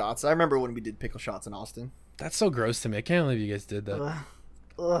 pickle shots. I remember when we did pickle shots in Austin. That's so gross to me. I can't believe you guys did that.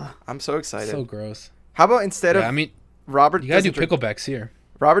 Ugh. I'm so excited. So gross. How about instead of Yeah, I mean, Robert? you gotta do doesn't drink- picklebacks here.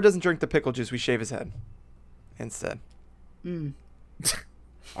 Robert doesn't drink the pickle juice. We shave his head instead.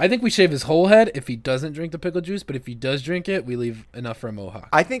 I think we shave his whole head if he doesn't drink the pickle juice, but if he does drink it, we leave enough for a mohawk.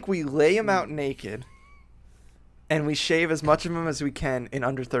 I think we lay him out naked, and we shave as much of him as we can in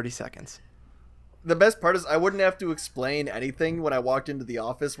under 30 seconds. The best part is I wouldn't have to explain anything when I walked into the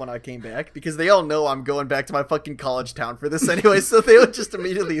office when I came back because they all know I'm going back to my fucking college town for this anyway, so they would just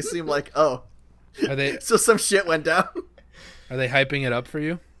immediately assume like, oh, Are they so some shit went down. are they hyping it up for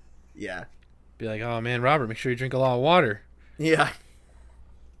you? Yeah. Be like, oh man, Robert, make sure you drink a lot of water. Yeah.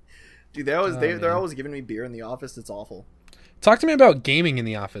 Dude, they're man. always giving me beer in the office. It's awful. Talk to me about gaming in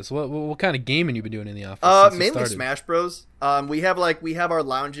the office. What kind of gaming you been doing in the office? since you Mainly started? Smash Bros. We have our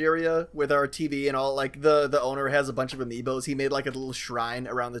lounge area with our TV and all. Like the owner has a bunch of amiibos. He made like a little shrine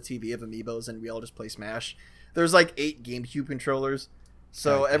around the TV of amiibos, and we all just play Smash. There's like 8 GameCube controllers.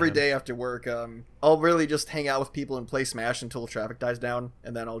 So God every damn. day after work, I'll really just hang out with people and play Smash until traffic dies down,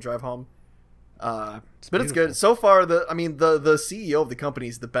 and then I'll drive home. But it's beautiful. good so far. The CEO of the company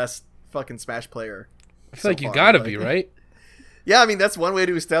is the best fucking Smash player. I feel like you gotta be, right? Yeah, I mean that's one way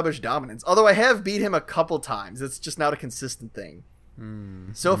to establish dominance. Although I have beat him a couple times, it's just not a consistent thing.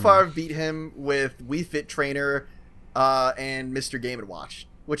 So far, I've beat him with Wii Fit Trainer and Mr. Game & Watch,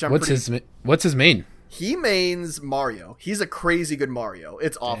 which I'm. What's his main? He mains Mario. He's a crazy good Mario.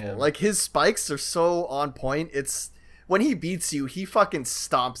 It's awful. Damn. Like his spikes are so on point. It's when he beats you, he fucking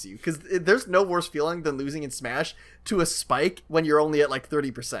stomps you. Because there's no worse feeling than losing in Smash to a spike when you're only at like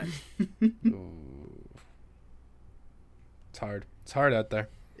 30%. It's hard. It's hard out there.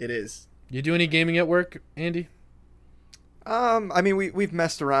 It is. You do any gaming at work, Andy? I mean, we've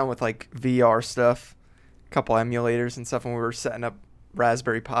messed around with like VR stuff, a couple emulators and stuff when we were setting up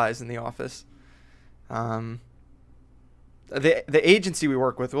Raspberry Pis in the office. The agency we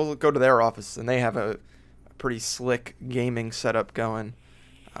work with, we'll go to their office and they have a pretty slick gaming setup going,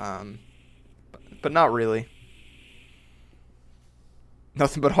 but not really.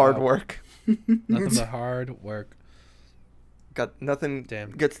 Nothing but hard work. Nothing but hard work. Got nothing.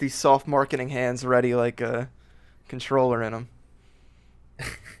 Damn. Gets these soft marketing hands ready like a controller in them.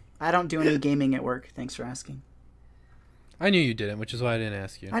 I don't do any gaming at work. Thanks for asking. I knew you didn't, which is why I didn't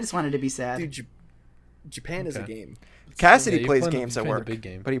ask you. I just wanted to be sad. Dude, Japan is a game. Cassidy you're plays playing- games you're at playing the work, big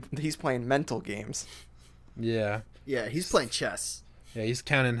game. but he's playing mental games. Yeah. Yeah, he's playing chess. Yeah, he's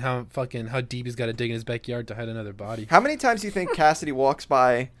counting how deep he's got to dig in his backyard to hide another body. How many times do you think Cassidy walks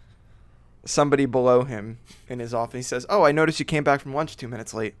by somebody below him in his office? He says, "Oh, I noticed you came back from lunch 2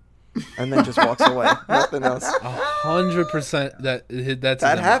 minutes late," and then just walks away. Nothing else. 100% that's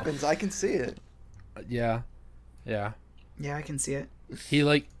That happens. I can see it. Yeah. Yeah, I can see it. He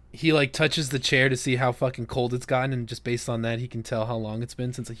like touches the chair to see how fucking cold it's gotten, and just based on that, he can tell how long it's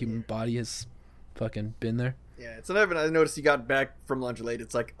been since a human body has fucking been there. Yeah, it's another. I noticed he got back from lunch late.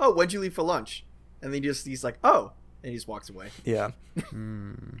 It's like, oh, when'd you leave for lunch? And then he's like, oh, and he just walks away. Yeah.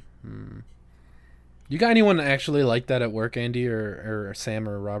 You got anyone actually like that at work, Andy or Sam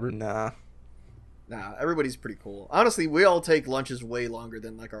or Robert? Nah. Nah, everybody's pretty cool. Honestly, we all take lunches way longer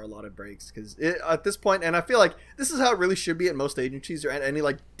than like our allotted breaks because at this point, and I feel like this is how it really should be at most agencies or at any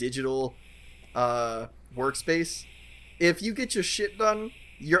like digital workspace. If you get your shit done,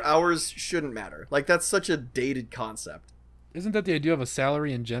 your hours shouldn't matter. Like that's such a dated concept. Isn't that the idea of a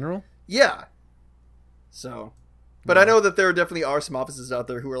salary in general? Yeah. So, but I know that there definitely are some offices out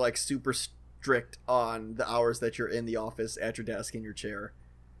there who are like super strict on the hours that you're in the office at your desk in your chair.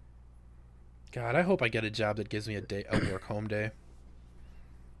 God, I hope I get a job that gives me a work home day.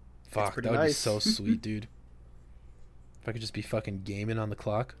 Fuck, that would be nice. so sweet, dude. If I could just be fucking gaming on the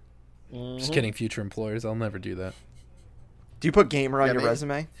clock. Mm-hmm. Just kidding, future employers. I'll never do that. Do you put gamer on Yeah, your man.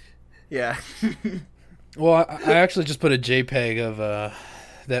 resume? Yeah. Well, I actually just put a JPEG of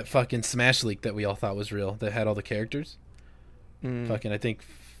that fucking Smash leak that we all thought was real. That had all the characters. Fucking, I think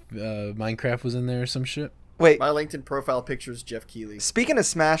Minecraft was in there or some shit. Wait. My LinkedIn profile picture is Jeff Keighley. Speaking of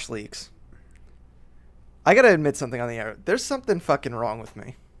Smash leaks, I gotta admit something on the air. There's something fucking wrong with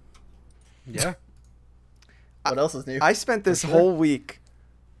me. Yeah. What else is new? I spent this whole week.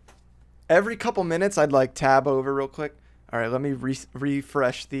 Every couple minutes, I'd like tab over real quick. All right, let me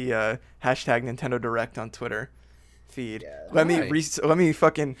refresh the hashtag Nintendo Direct on Twitter feed. Yeah. Let me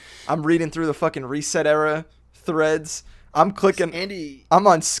fucking. I'm reading through the fucking reset era threads. I'm clicking. Andy. I'm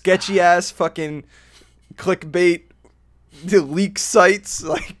on sketchy ass fucking clickbait leak sites.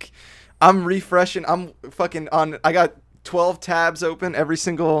 Like, I'm refreshing. I'm fucking on. I got 12 tabs open. Every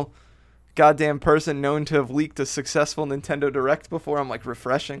single goddamn person known to have leaked a successful Nintendo Direct before. I'm like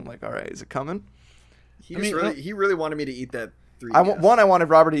refreshing. Like, all right, is it coming? He really wanted me to eat that 3DS. I wanted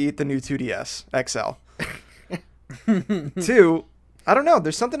Robert to eat the new 2DS XL. 2, I don't know.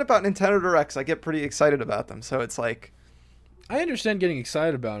 There's something about Nintendo Directs. I get pretty excited about them. So it's like, I understand getting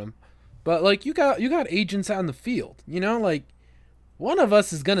excited about them, but like you got agents out in the field. You know, like one of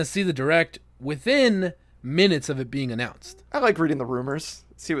us is gonna see the Direct within minutes of it being announced. I like reading the rumors,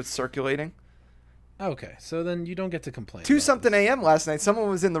 see what's circulating. Okay, so then you don't get to complain. 2 about something this. a.m. last night. Someone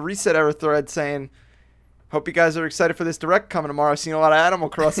was in the reset era thread saying, "Hope you guys are excited for this Direct coming tomorrow. I've seen a lot of Animal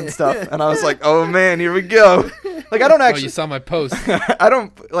Crossing stuff," and I was like, "Oh man, here we go." Like I don't Oh, actually. you saw my post. I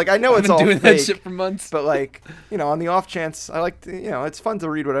don't like. I know I've it's been all doing fake, that shit for months. but like on the off chance, I like to. It's fun to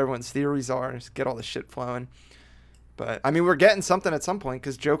read what everyone's theories are and just get all the shit flowing. But I mean, we're getting something at some point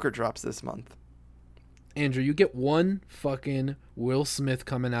because Joker drops this month. Andrew, you get one fucking Will Smith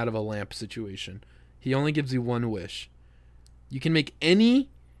coming out of a lamp situation. He only gives you one wish. You can make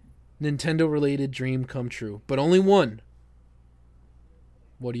any Nintendo-related dream come true, but only one.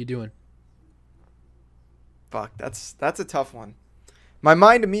 What are you doing? Fuck, that's a tough one. My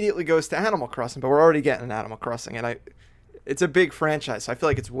mind immediately goes to Animal Crossing, but we're already getting an Animal Crossing, and it's a big franchise, so I feel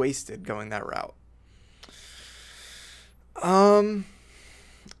like it's wasted going that route.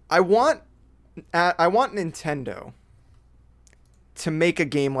 I want Nintendo to make a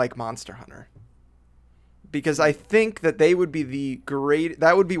game like Monster Hunter, because I think that they would be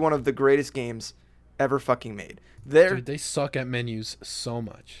that would be one of the greatest games ever fucking made. Dude, they suck at menus so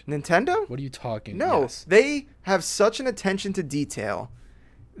much. Nintendo? What are you talking? No, Yes. they have such an attention to detail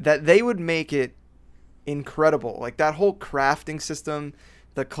that they would make it incredible. Like that whole crafting system,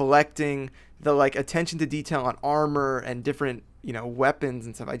 the collecting, the like attention to detail on armor and different, weapons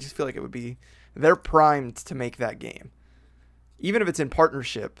and stuff. I just feel like they're primed to make that game. Even if it's in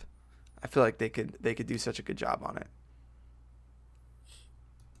partnership, I feel like they could do such a good job on it.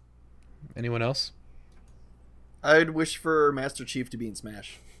 Anyone else? I'd wish for Master Chief to be in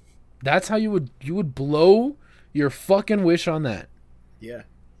Smash. That's how you would blow your fucking wish on that. Yeah.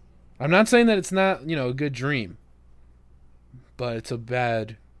 I'm not saying that it's not, a good dream, but it's a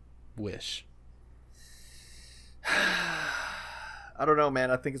bad wish. I don't know,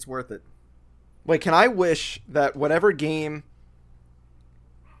 man. I think it's worth it. Wait, can I wish that whatever game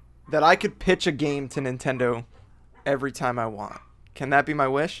that I could pitch a game to Nintendo every time I want? Can that be my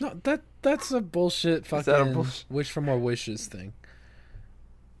wish? No, that's a bullshit fucking wish for more wishes thing.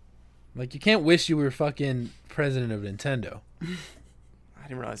 Like, you can't wish you were fucking president of Nintendo. I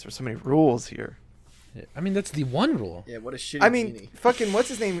didn't realize there's so many rules here. I mean, that's the one rule. Yeah, what a shitty genie. Fucking what's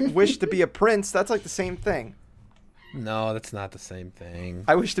his name? Wish to be a prince. That's like the same thing. No, that's not the same thing.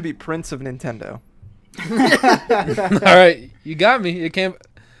 I wish to be Prince of Nintendo. All right, you got me. You can't.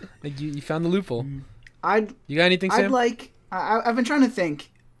 Like, you found the loophole. You got anything, Sam? I've been trying to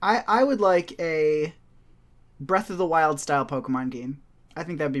think. I would like a Breath of the Wild style Pokemon game. I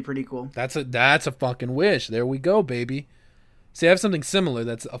think that'd be pretty cool. That's a fucking wish. There we go, baby. See, I have something similar.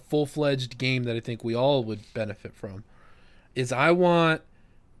 That's a full-fledged game that I think we all would benefit from. Is I want,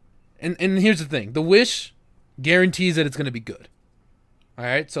 and here's the thing: the wish guarantees that it's going to be good. All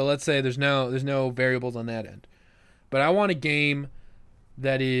right, so let's say there's no variables on that end, but I want a game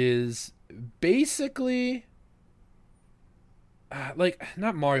that is basically like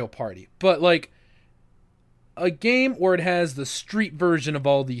not Mario Party, but like a game where it has the street version of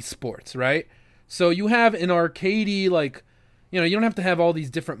all these sports, right? So you have an arcadey, like, you don't have to have all these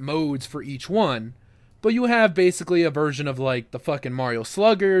different modes for each one, but you have basically a version of like the fucking Mario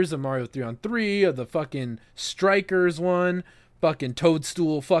Sluggers, the Mario 3-on-3, or the fucking Strikers one, fucking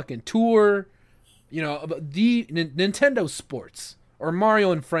Toadstool fucking Tour, the Nintendo Sports, or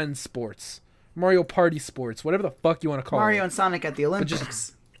Mario and Friends Sports, Mario Party Sports, whatever the fuck you want to call it. Mario and Sonic at the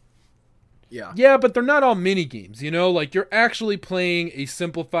Olympics. Yeah, but they're not all mini games, like you're actually playing a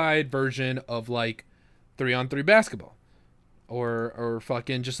simplified version of like 3-on-3 basketball. Or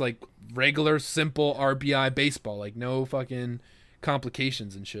fucking just like regular simple RBI baseball, like no fucking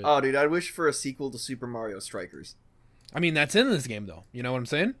complications and shit. Oh, dude, I wish for a sequel to Super Mario Strikers. I mean, that's in this game though. You know what I'm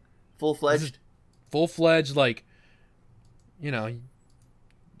saying? Full-fledged, like, you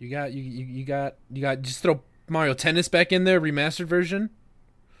got just throw Mario Tennis back in there, remastered version.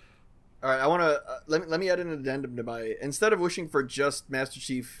 All right, I want to let me add an addendum to my. Instead of wishing for just Master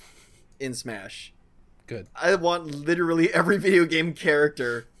Chief in Smash, good. I want literally every video game main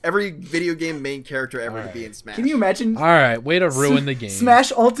character ever to be in Smash. Can you imagine? All right, way to ruin the game.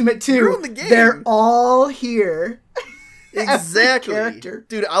 Smash Ultimate 2. Ruin the game. They're all here. Exactly, character.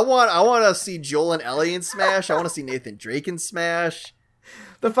 Dude. I want to see Joel and Ellie in Smash. I want to see Nathan Drake in Smash.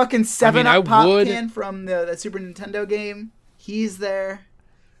 The fucking 7-Up I pop would- can from the Super Nintendo game. He's there.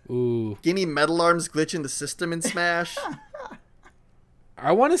 Ooh. Give me Metal Arms glitching the system in Smash.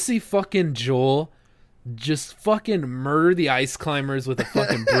 I want to see fucking Joel just fucking murder the ice climbers with a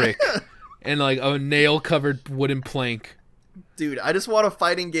fucking brick and like a nail-covered wooden plank. Dude, I just want a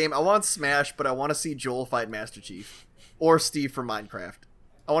fighting game. I want Smash, but I want to see Joel fight Master Chief. Or Steve from Minecraft.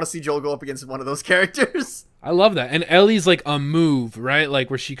 I want to see Joel go up against one of those characters. I love that. And Ellie's like a move, right? Like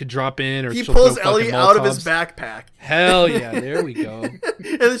where she could drop in or He she'll pulls throw Ellie fucking out of his Molotovs. backpack. Hell yeah, there we go. And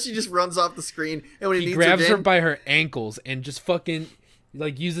then she just runs off the screen. And when he He needs grabs her again, by her ankles and just fucking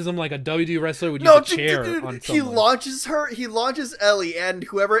like uses them like a WWE wrestler would use no, a chair on he someone. he launches Ellie, and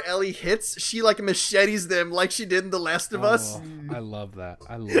whoever Ellie hits, she like machetes them like she did in The Last of Us. I love that.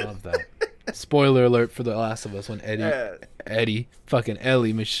 Spoiler alert for The Last of Us when Eddie, fucking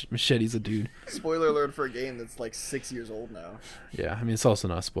Ellie machetes a dude. Spoiler alert for a game that's like 6 years old now. Yeah, I mean, it's also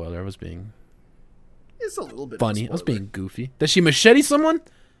not a spoiler. I was being It's a little bit funny. of a I was spoiler. being goofy. Does she machete someone?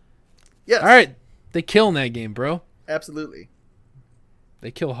 Yes. All right. They kill in that game, bro. Absolutely. They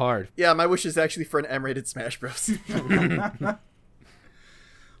kill hard. Yeah, my wish is actually for an M-rated Smash Bros.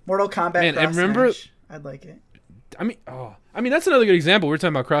 Mortal Kombat. Man, Cross and remember- Smash. I'd like it. I mean, that's another good example. We were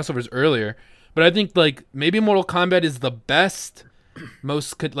talking about crossovers earlier, but I think like maybe Mortal Kombat is the best,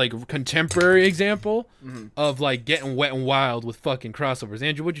 most contemporary example of like getting wet and wild with fucking crossovers.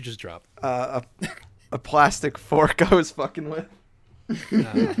 Andrew, what'd you just drop? A plastic fork I was fucking with.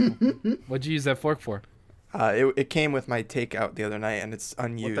 What'd you use that fork for? It came with my takeout the other night, and it's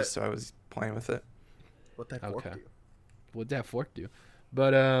unused, so I was playing with it. What that fork do? What'd that fork do?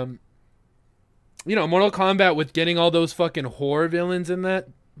 But Mortal Kombat with getting all those fucking horror villains in that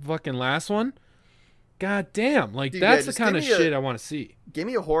fucking last one. God damn, like Dude, that's yeah, the kind of shit I want to see. Give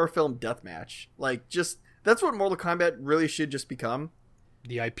me a horror film deathmatch. Like, just that's what Mortal Kombat really should just become.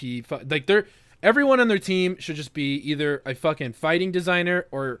 The IP, everyone on their team should just be either a fucking fighting designer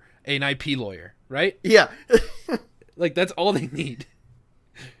or an IP lawyer, right? Yeah. Like that's all they need.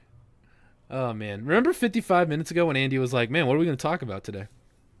 Oh man, remember 55 minutes ago when Andy was like, "Man, what are we going to talk about today?"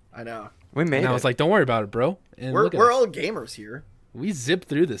 I know. We made And it. I was like, "Don't worry about it, bro." And We're look at we're us. all gamers here. We zipped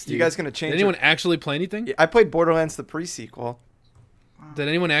through this, dude. You guys gonna change Did anyone actually play anything? I played Borderlands the pre-sequel. Did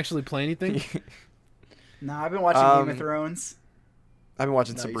anyone actually play anything? No, I've been watching Game of Thrones. I've been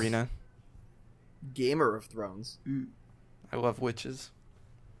watching Nice. Sabrina. Gamer of Thrones. I love witches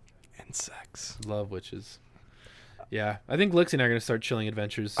and sex. Love witches. Yeah, I think Lixie and I are gonna start chilling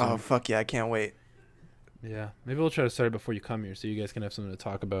adventures soon. Oh fuck yeah! I can't wait. Yeah, maybe we'll try to start it before you come here, so you guys can have something to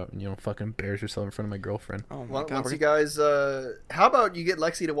talk about, and fucking embarrass yourself in front of my girlfriend. Oh my Well, god! once you guys, how about you get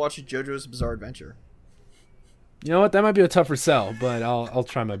Lexi to watch JoJo's Bizarre Adventure? You know what? That might be a tougher sell, but I'll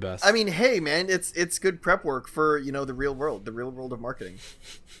try my best. I mean, hey man, it's good prep work for the real world of marketing.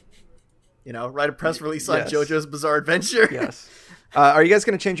 Write a press release on Yes. JoJo's Bizarre Adventure. Yes. Are you guys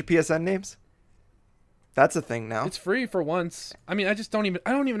gonna change your PSN names? That's a thing now. it's free for once. I mean, I don't even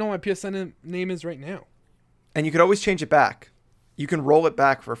know what my PSN name is right now. And you could always change it back. You can roll it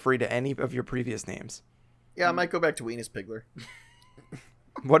back for free to any of your previous names. Yeah, I might go back to Weenus Pigler.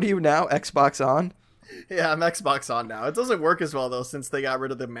 What are you now? Xbox on? Yeah, I'm Xbox on now. It doesn't work as well though since they got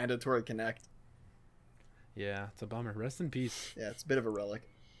rid of the mandatory Connect. Yeah, it's a bummer. Rest in peace. Yeah, it's a bit of a relic.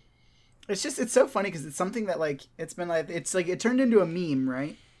 It's so funny because it's something that it turned into a meme,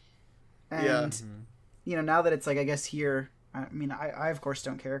 right? And now that it's I guess here, I mean, I of course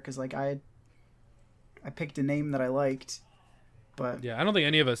don't care because I picked a name that I liked, but Yeah, I don't think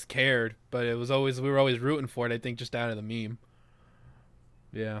any of us cared, but we were always rooting for it. I think just out of the meme.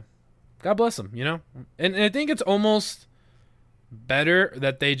 Yeah, God bless them. And I think it's almost better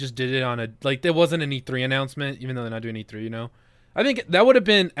that they just did it on there wasn't an E3 announcement, even though they're not doing E3. I think that would have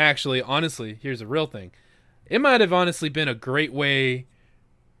been actually, honestly, here's a real thing. It might have honestly been a great way.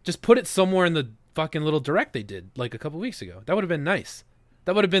 Just put it somewhere in the fucking little direct they did like a couple weeks ago. That would have been nice.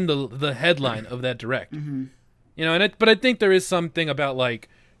 That would have been the headline of that direct. But I think there is something about like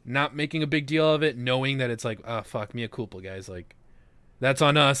not making a big deal of it, knowing that it's like, oh fuck, mea culpa, guys. Like, that's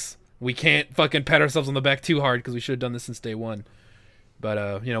on us. We can't fucking pat ourselves on the back too hard because we should have done this since day one. But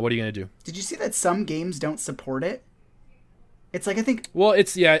what are you gonna do? did you see that some games don't support it? It's like I think Well,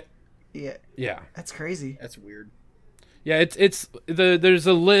 it's yeah. that's crazy. That's weird. Yeah, there's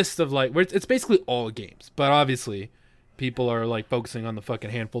a list of like where it's basically all games, but obviously people are like focusing on the fucking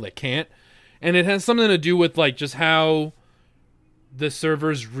handful that can't, and it has something to do with like just how the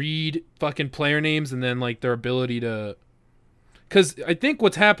servers read fucking player names and then like their ability to. Because I think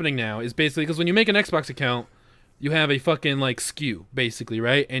what's happening now is basically because when you make an Xbox account, you have a fucking like SKU basically,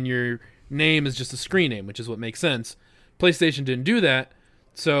 right? And your name is just a screen name, which is what makes sense. PlayStation didn't do that.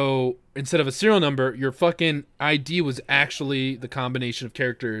 So instead of a serial number, your fucking ID was actually the combination of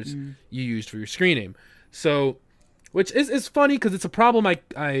characters you used for your screen name. So, which is funny because it's a problem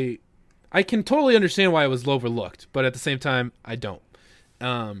I can totally understand why it was overlooked, but at the same time, I don't.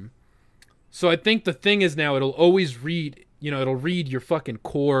 So I think the thing is now it'll always read, it'll read your fucking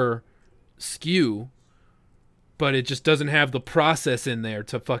core SKU, but it just doesn't have the process in there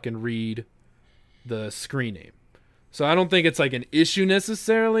to fucking read the screen name. So I don't think it's like an issue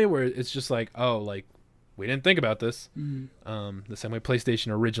necessarily where it's just like, oh, like we didn't think about this. The same way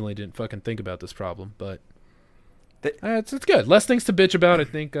PlayStation originally didn't fucking think about this problem, but it's good. Less things to bitch about, I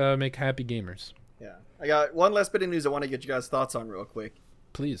think, make happy gamers. Yeah. I got one last bit of news I want to get you guys' thoughts on real quick.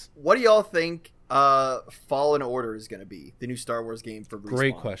 Please. What do y'all think Fallen Order is going to be? The new Star Wars game for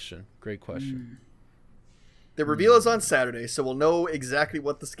Respawn. Great question. The reveal is on Saturday, so we'll know exactly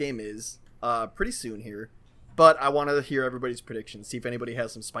what this game is pretty soon here. But I want to hear everybody's predictions, see if anybody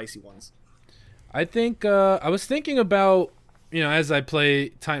has some spicy ones. I think I was thinking about, as I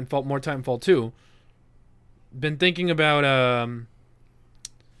play more Titanfall 2, been thinking about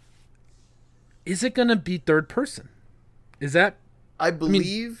is it going to be third person? Is that I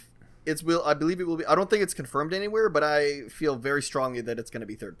believe it will be. I don't think it's confirmed anywhere, but I feel very strongly that it's going to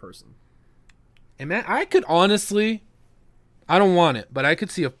be third person. And man, I could honestly, I don't want it, but I could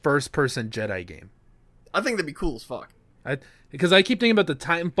see a first-person Jedi game. I think that'd be cool as fuck. Because I keep thinking about the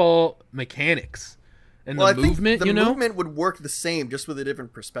Titanfall mechanics and the movement. The movement would work the same, just with a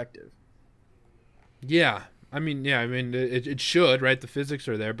different perspective. Yeah, it should, right? The physics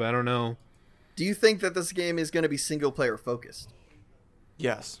are there, but I don't know. Do you think that this game is going to be single player focused?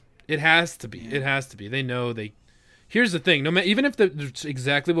 Yes. It has to be. It has to be. They know they. Here's the thing. No matter, even if it's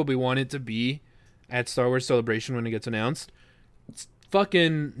exactly what we want it to be at Star Wars Celebration when it gets announced, it's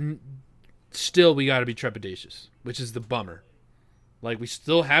fucking still we got to be trepidatious, which is the bummer. Like we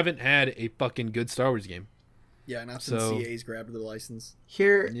still haven't had a fucking good Star Wars game. Yeah, not since CA's grabbed the license.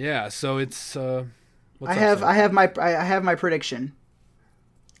 Here. Yeah, so it's. I have my prediction.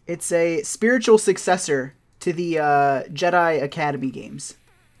 It's a spiritual successor to the Jedi Academy games.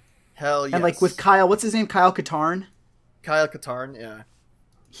 Hell yes. And like with Kyle, what's his name? Kyle Katarn? Kyle Katarn, yeah.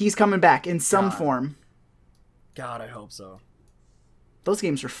 He's coming back in some form. God, I hope so. Those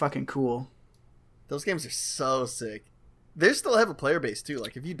games are fucking cool. Those games are so sick. They still have a player base too.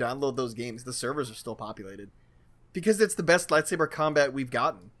 Like if you download those games, the servers are still populated. Because it's the best lightsaber combat we've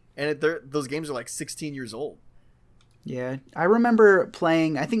gotten. And those games are like 16 years old. Yeah. I remember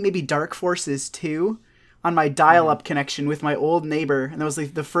playing, I think maybe Dark Forces 2 on my dial-up connection with my old neighbor. And that was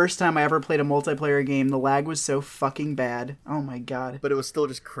like the first time I ever played a multiplayer game. The lag was so fucking bad. Oh my god. But it was still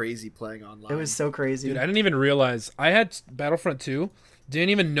just crazy playing online. It was so crazy. Dude, I didn't even realize. I had Battlefront 2. Didn't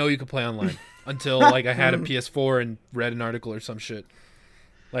even know you could play online until like I had a PS4 and read an article or some shit.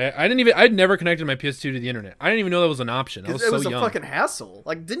 Like I'd never connected my PS2 to the internet. I didn't even know that was an option. I was so young. It was a fucking hassle.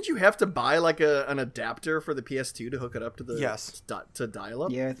 Like, didn't you have to buy like an adapter for the PS2 to hook it up to the to dial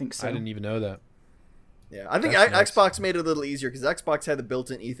up? Yeah, I think so. I didn't even know that. Yeah, I think Xbox made it a little easier because Xbox had the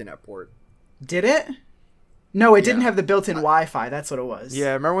built-in Ethernet port. Did it? No, it didn't have the built-in Wi-Fi. That's what it was.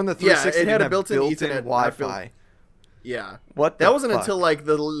 Yeah, remember when the 360 it had a didn't built-in have Ethernet Wi-Fi? Yeah. That wasn't until like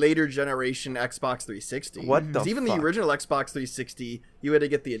the later generation Xbox 360. What the fuck? Even the original Xbox 360, you had to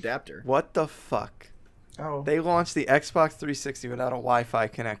get the adapter. What the fuck? Oh. They launched the Xbox 360 without a Wi-Fi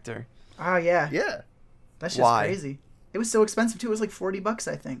connector. Oh, yeah. Yeah. That's just crazy. It was so expensive, too. It was like $40,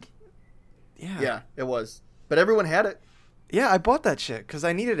 I think. Yeah, it was. But everyone had it. Yeah, I bought that shit because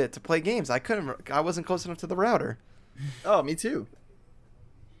I needed it to play games. I wasn't close enough to the router. Oh, me too.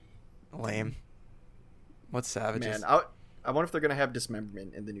 Lame. What savages? Man, I wonder if they're going to have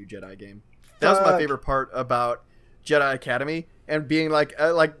dismemberment in the new Jedi game. That was my favorite part about Jedi Academy. And being like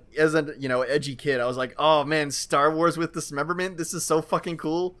as an, edgy kid, I was like, oh man, Star Wars with dismemberment? This is so fucking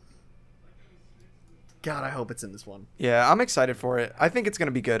cool. God, I hope it's in this one. Yeah, I'm excited for it. I think it's going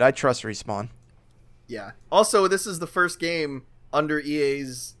to be good. I trust Respawn. Yeah. Also, this is the first game under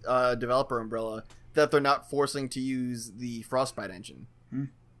EA's developer umbrella that they're not forcing to use the Frostbite engine.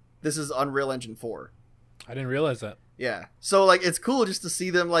 This is Unreal Engine 4. I didn't realize that. Yeah. So, like, it's cool just to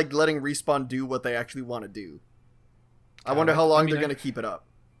see them, like, letting Respawn do what they actually want to do. I wonder how long they're going to keep it up.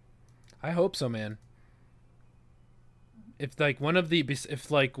 I hope so, man. If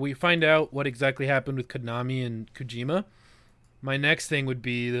we find out what exactly happened with Konami and Kojima, my next thing would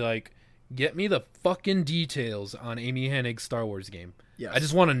be, like, get me the fucking details on Amy Hennig's Star Wars game. Yes. I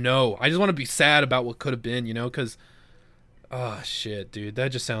just want to know. I just want to be sad about what could have been, because... Oh, shit, dude.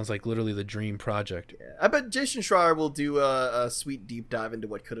 That just sounds like literally the dream project. Yeah. I bet Jason Schreier will do a sweet deep dive into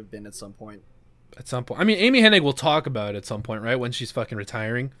what could have been at some point. At some point. I mean, Amy Hennig will talk about it at some point, right? When she's fucking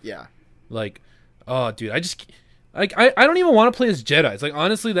retiring. Yeah. Like, oh, dude, I just... Like, I don't even want to play as Jedi. It's like,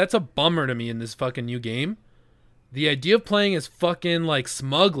 honestly, that's a bummer to me in this fucking new game. The idea of playing as fucking, like,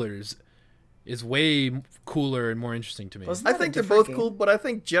 smugglers is way cooler and more interesting to me. I think they're both cool, but I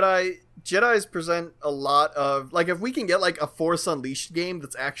think Jedi's present a lot of, like, if we can get like a Force Unleashed game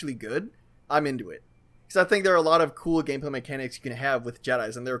that's actually good, I'm into it. Because I think there are a lot of cool gameplay mechanics you can have with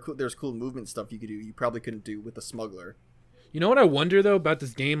Jedis, and there's cool movement stuff you could do you probably couldn't do with a smuggler. You know what I wonder though about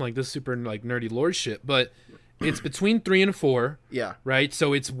this game, like this super like nerdy lore shit, but it's between 3 and 4. Yeah. Right.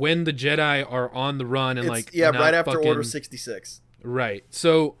 So it's when the Jedi are on the run and right after Order 66. Right.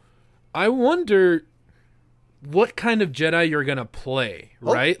 So I wonder what kind of Jedi you're gonna play,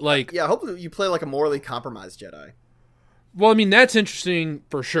 right? Like, yeah, hopefully you play like a morally compromised Jedi. Well, I mean that's interesting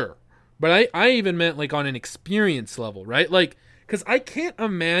for sure, but I even meant like on an experience level, right? Like, because I can't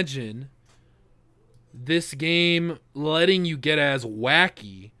imagine this game letting you get as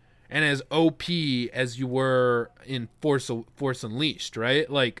wacky and as OP as you were in Force Unleashed, right?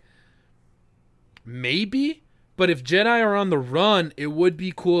 Like, maybe. But if Jedi are on the run, it would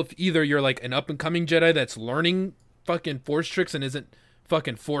be cool if either you're like an up-and-coming Jedi that's learning fucking force tricks and isn't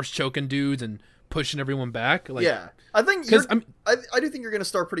fucking force choking dudes and pushing everyone back. Like, yeah, I think because I do think you're going to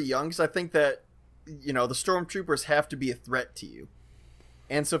start pretty young, because I think that the stormtroopers have to be a threat to you,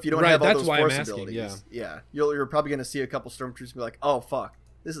 and so if you don't have all those force abilities, you're probably going to see a couple stormtroopers and be like, oh fuck,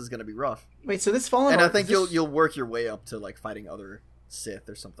 this is going to be rough. Wait, so this Fallen and Order... I think you'll work your way up to like fighting other Sith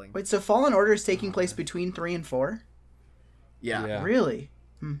or something. Wait, so Fallen Order is taking place between 3 and 4? Yeah. Really?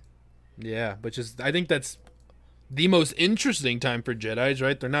 Yeah, which is, I think that's the most interesting time for Jedis,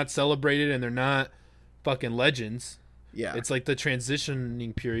 right? They're not celebrated and they're not fucking legends. Yeah. It's like the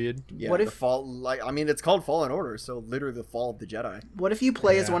transitioning period. Yeah, what the if fall, it's called Fallen Order, so literally the fall of the Jedi. What if you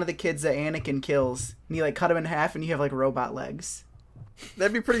play as Yeah. one of the kids that Anakin kills, and you like cut him in half, and you have like robot legs?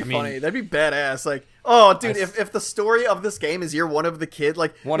 That'd be pretty I mean- funny. That'd be badass. Like, oh, dude, if the story of this game is you're one of the kid,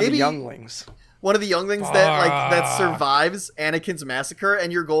 like One of the younglings. one of the younglings that survives Anakin's massacre,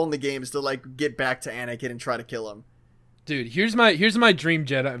 and your goal in the game is to like get back to Anakin and try to kill him. Dude, here's my dream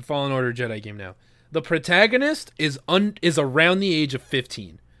Jedi Fallen Order Jedi game now. The protagonist is around the age of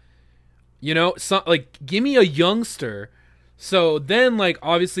 15. Give me a youngster. So then, like,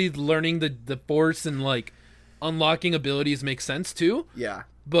 obviously learning the Force and like unlocking abilities makes sense too. Yeah.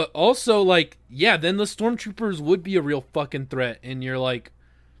 But also, like, yeah, then the stormtroopers would be a real fucking threat, and you're like,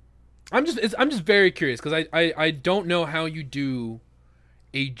 I'm just very curious, because I don't know how you do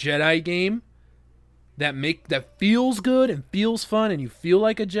a Jedi game that feels good and feels fun, and you feel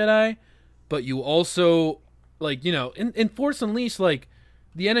like a Jedi, but you also, like, in Force Unleashed, like,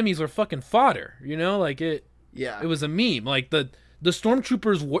 the enemies were fucking fodder, like it. Yeah. It was a meme. Like the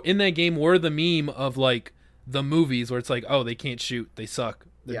stormtroopers in that game were the meme of like the movies where it's like, oh, they can't shoot, they suck,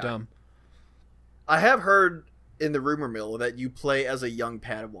 they're dumb. I have heard in the rumor mill that you play as a young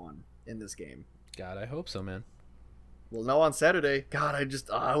Padawan in this game. God, I hope so, man. We'll know on Saturday. God,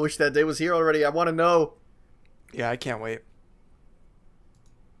 I wish that day was here already. I want to know. Yeah, I can't wait.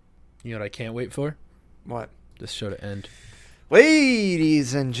 You know what I can't wait for? What? This show to end.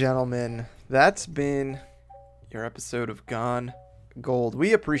 Ladies and gentlemen, that's been your episode of Gone Gold.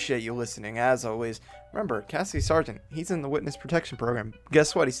 We appreciate you listening, as always. Remember, Cassidy Sargent, he's in the Witness Protection Program.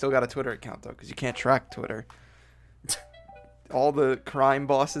 Guess what? He's still got a Twitter account, though, because you can't track Twitter. All the crime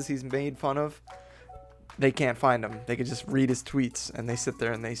bosses he's made fun of, they can't find him. They can just read his tweets, and they sit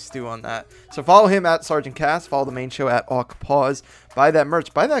there and they stew on that. So follow him at Sergeant Cass. Follow the main show at AwkPause. Buy that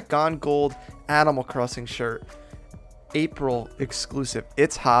merch. Buy that Gone Gold Animal Crossing shirt. April exclusive.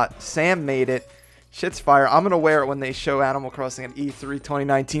 It's hot. Sam made it. Shit's fire. I'm going to wear it when they show Animal Crossing at E3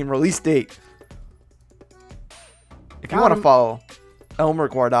 2019 release date. If you want to follow Elmer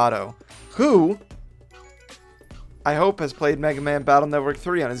Guardado, who I hope has played Mega Man Battle Network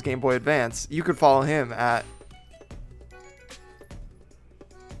 3 on his Game Boy Advance, you could follow him at...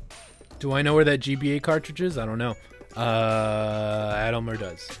 Do I know where that GBA cartridge is? I don't know. Elmer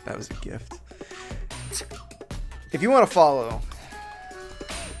does. That was a gift. If you want to follow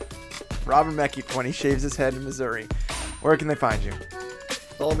Robert Mecki when he shaves his head in Missouri, where can they find you?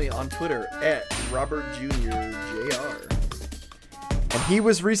 Follow me on Twitter at Robert Jr. JR. And he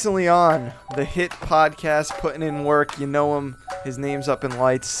was recently on the hit podcast Putting in Work. You know him. His name's up in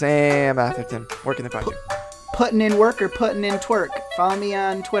lights. Sam Atherton. Where can they find you? Putting in work or putting in twerk. Follow me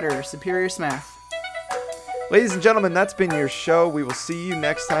on Twitter, Superior Smath. Ladies and gentlemen, that's been your show. We will see you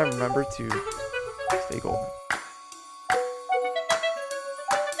next time. Remember to stay golden.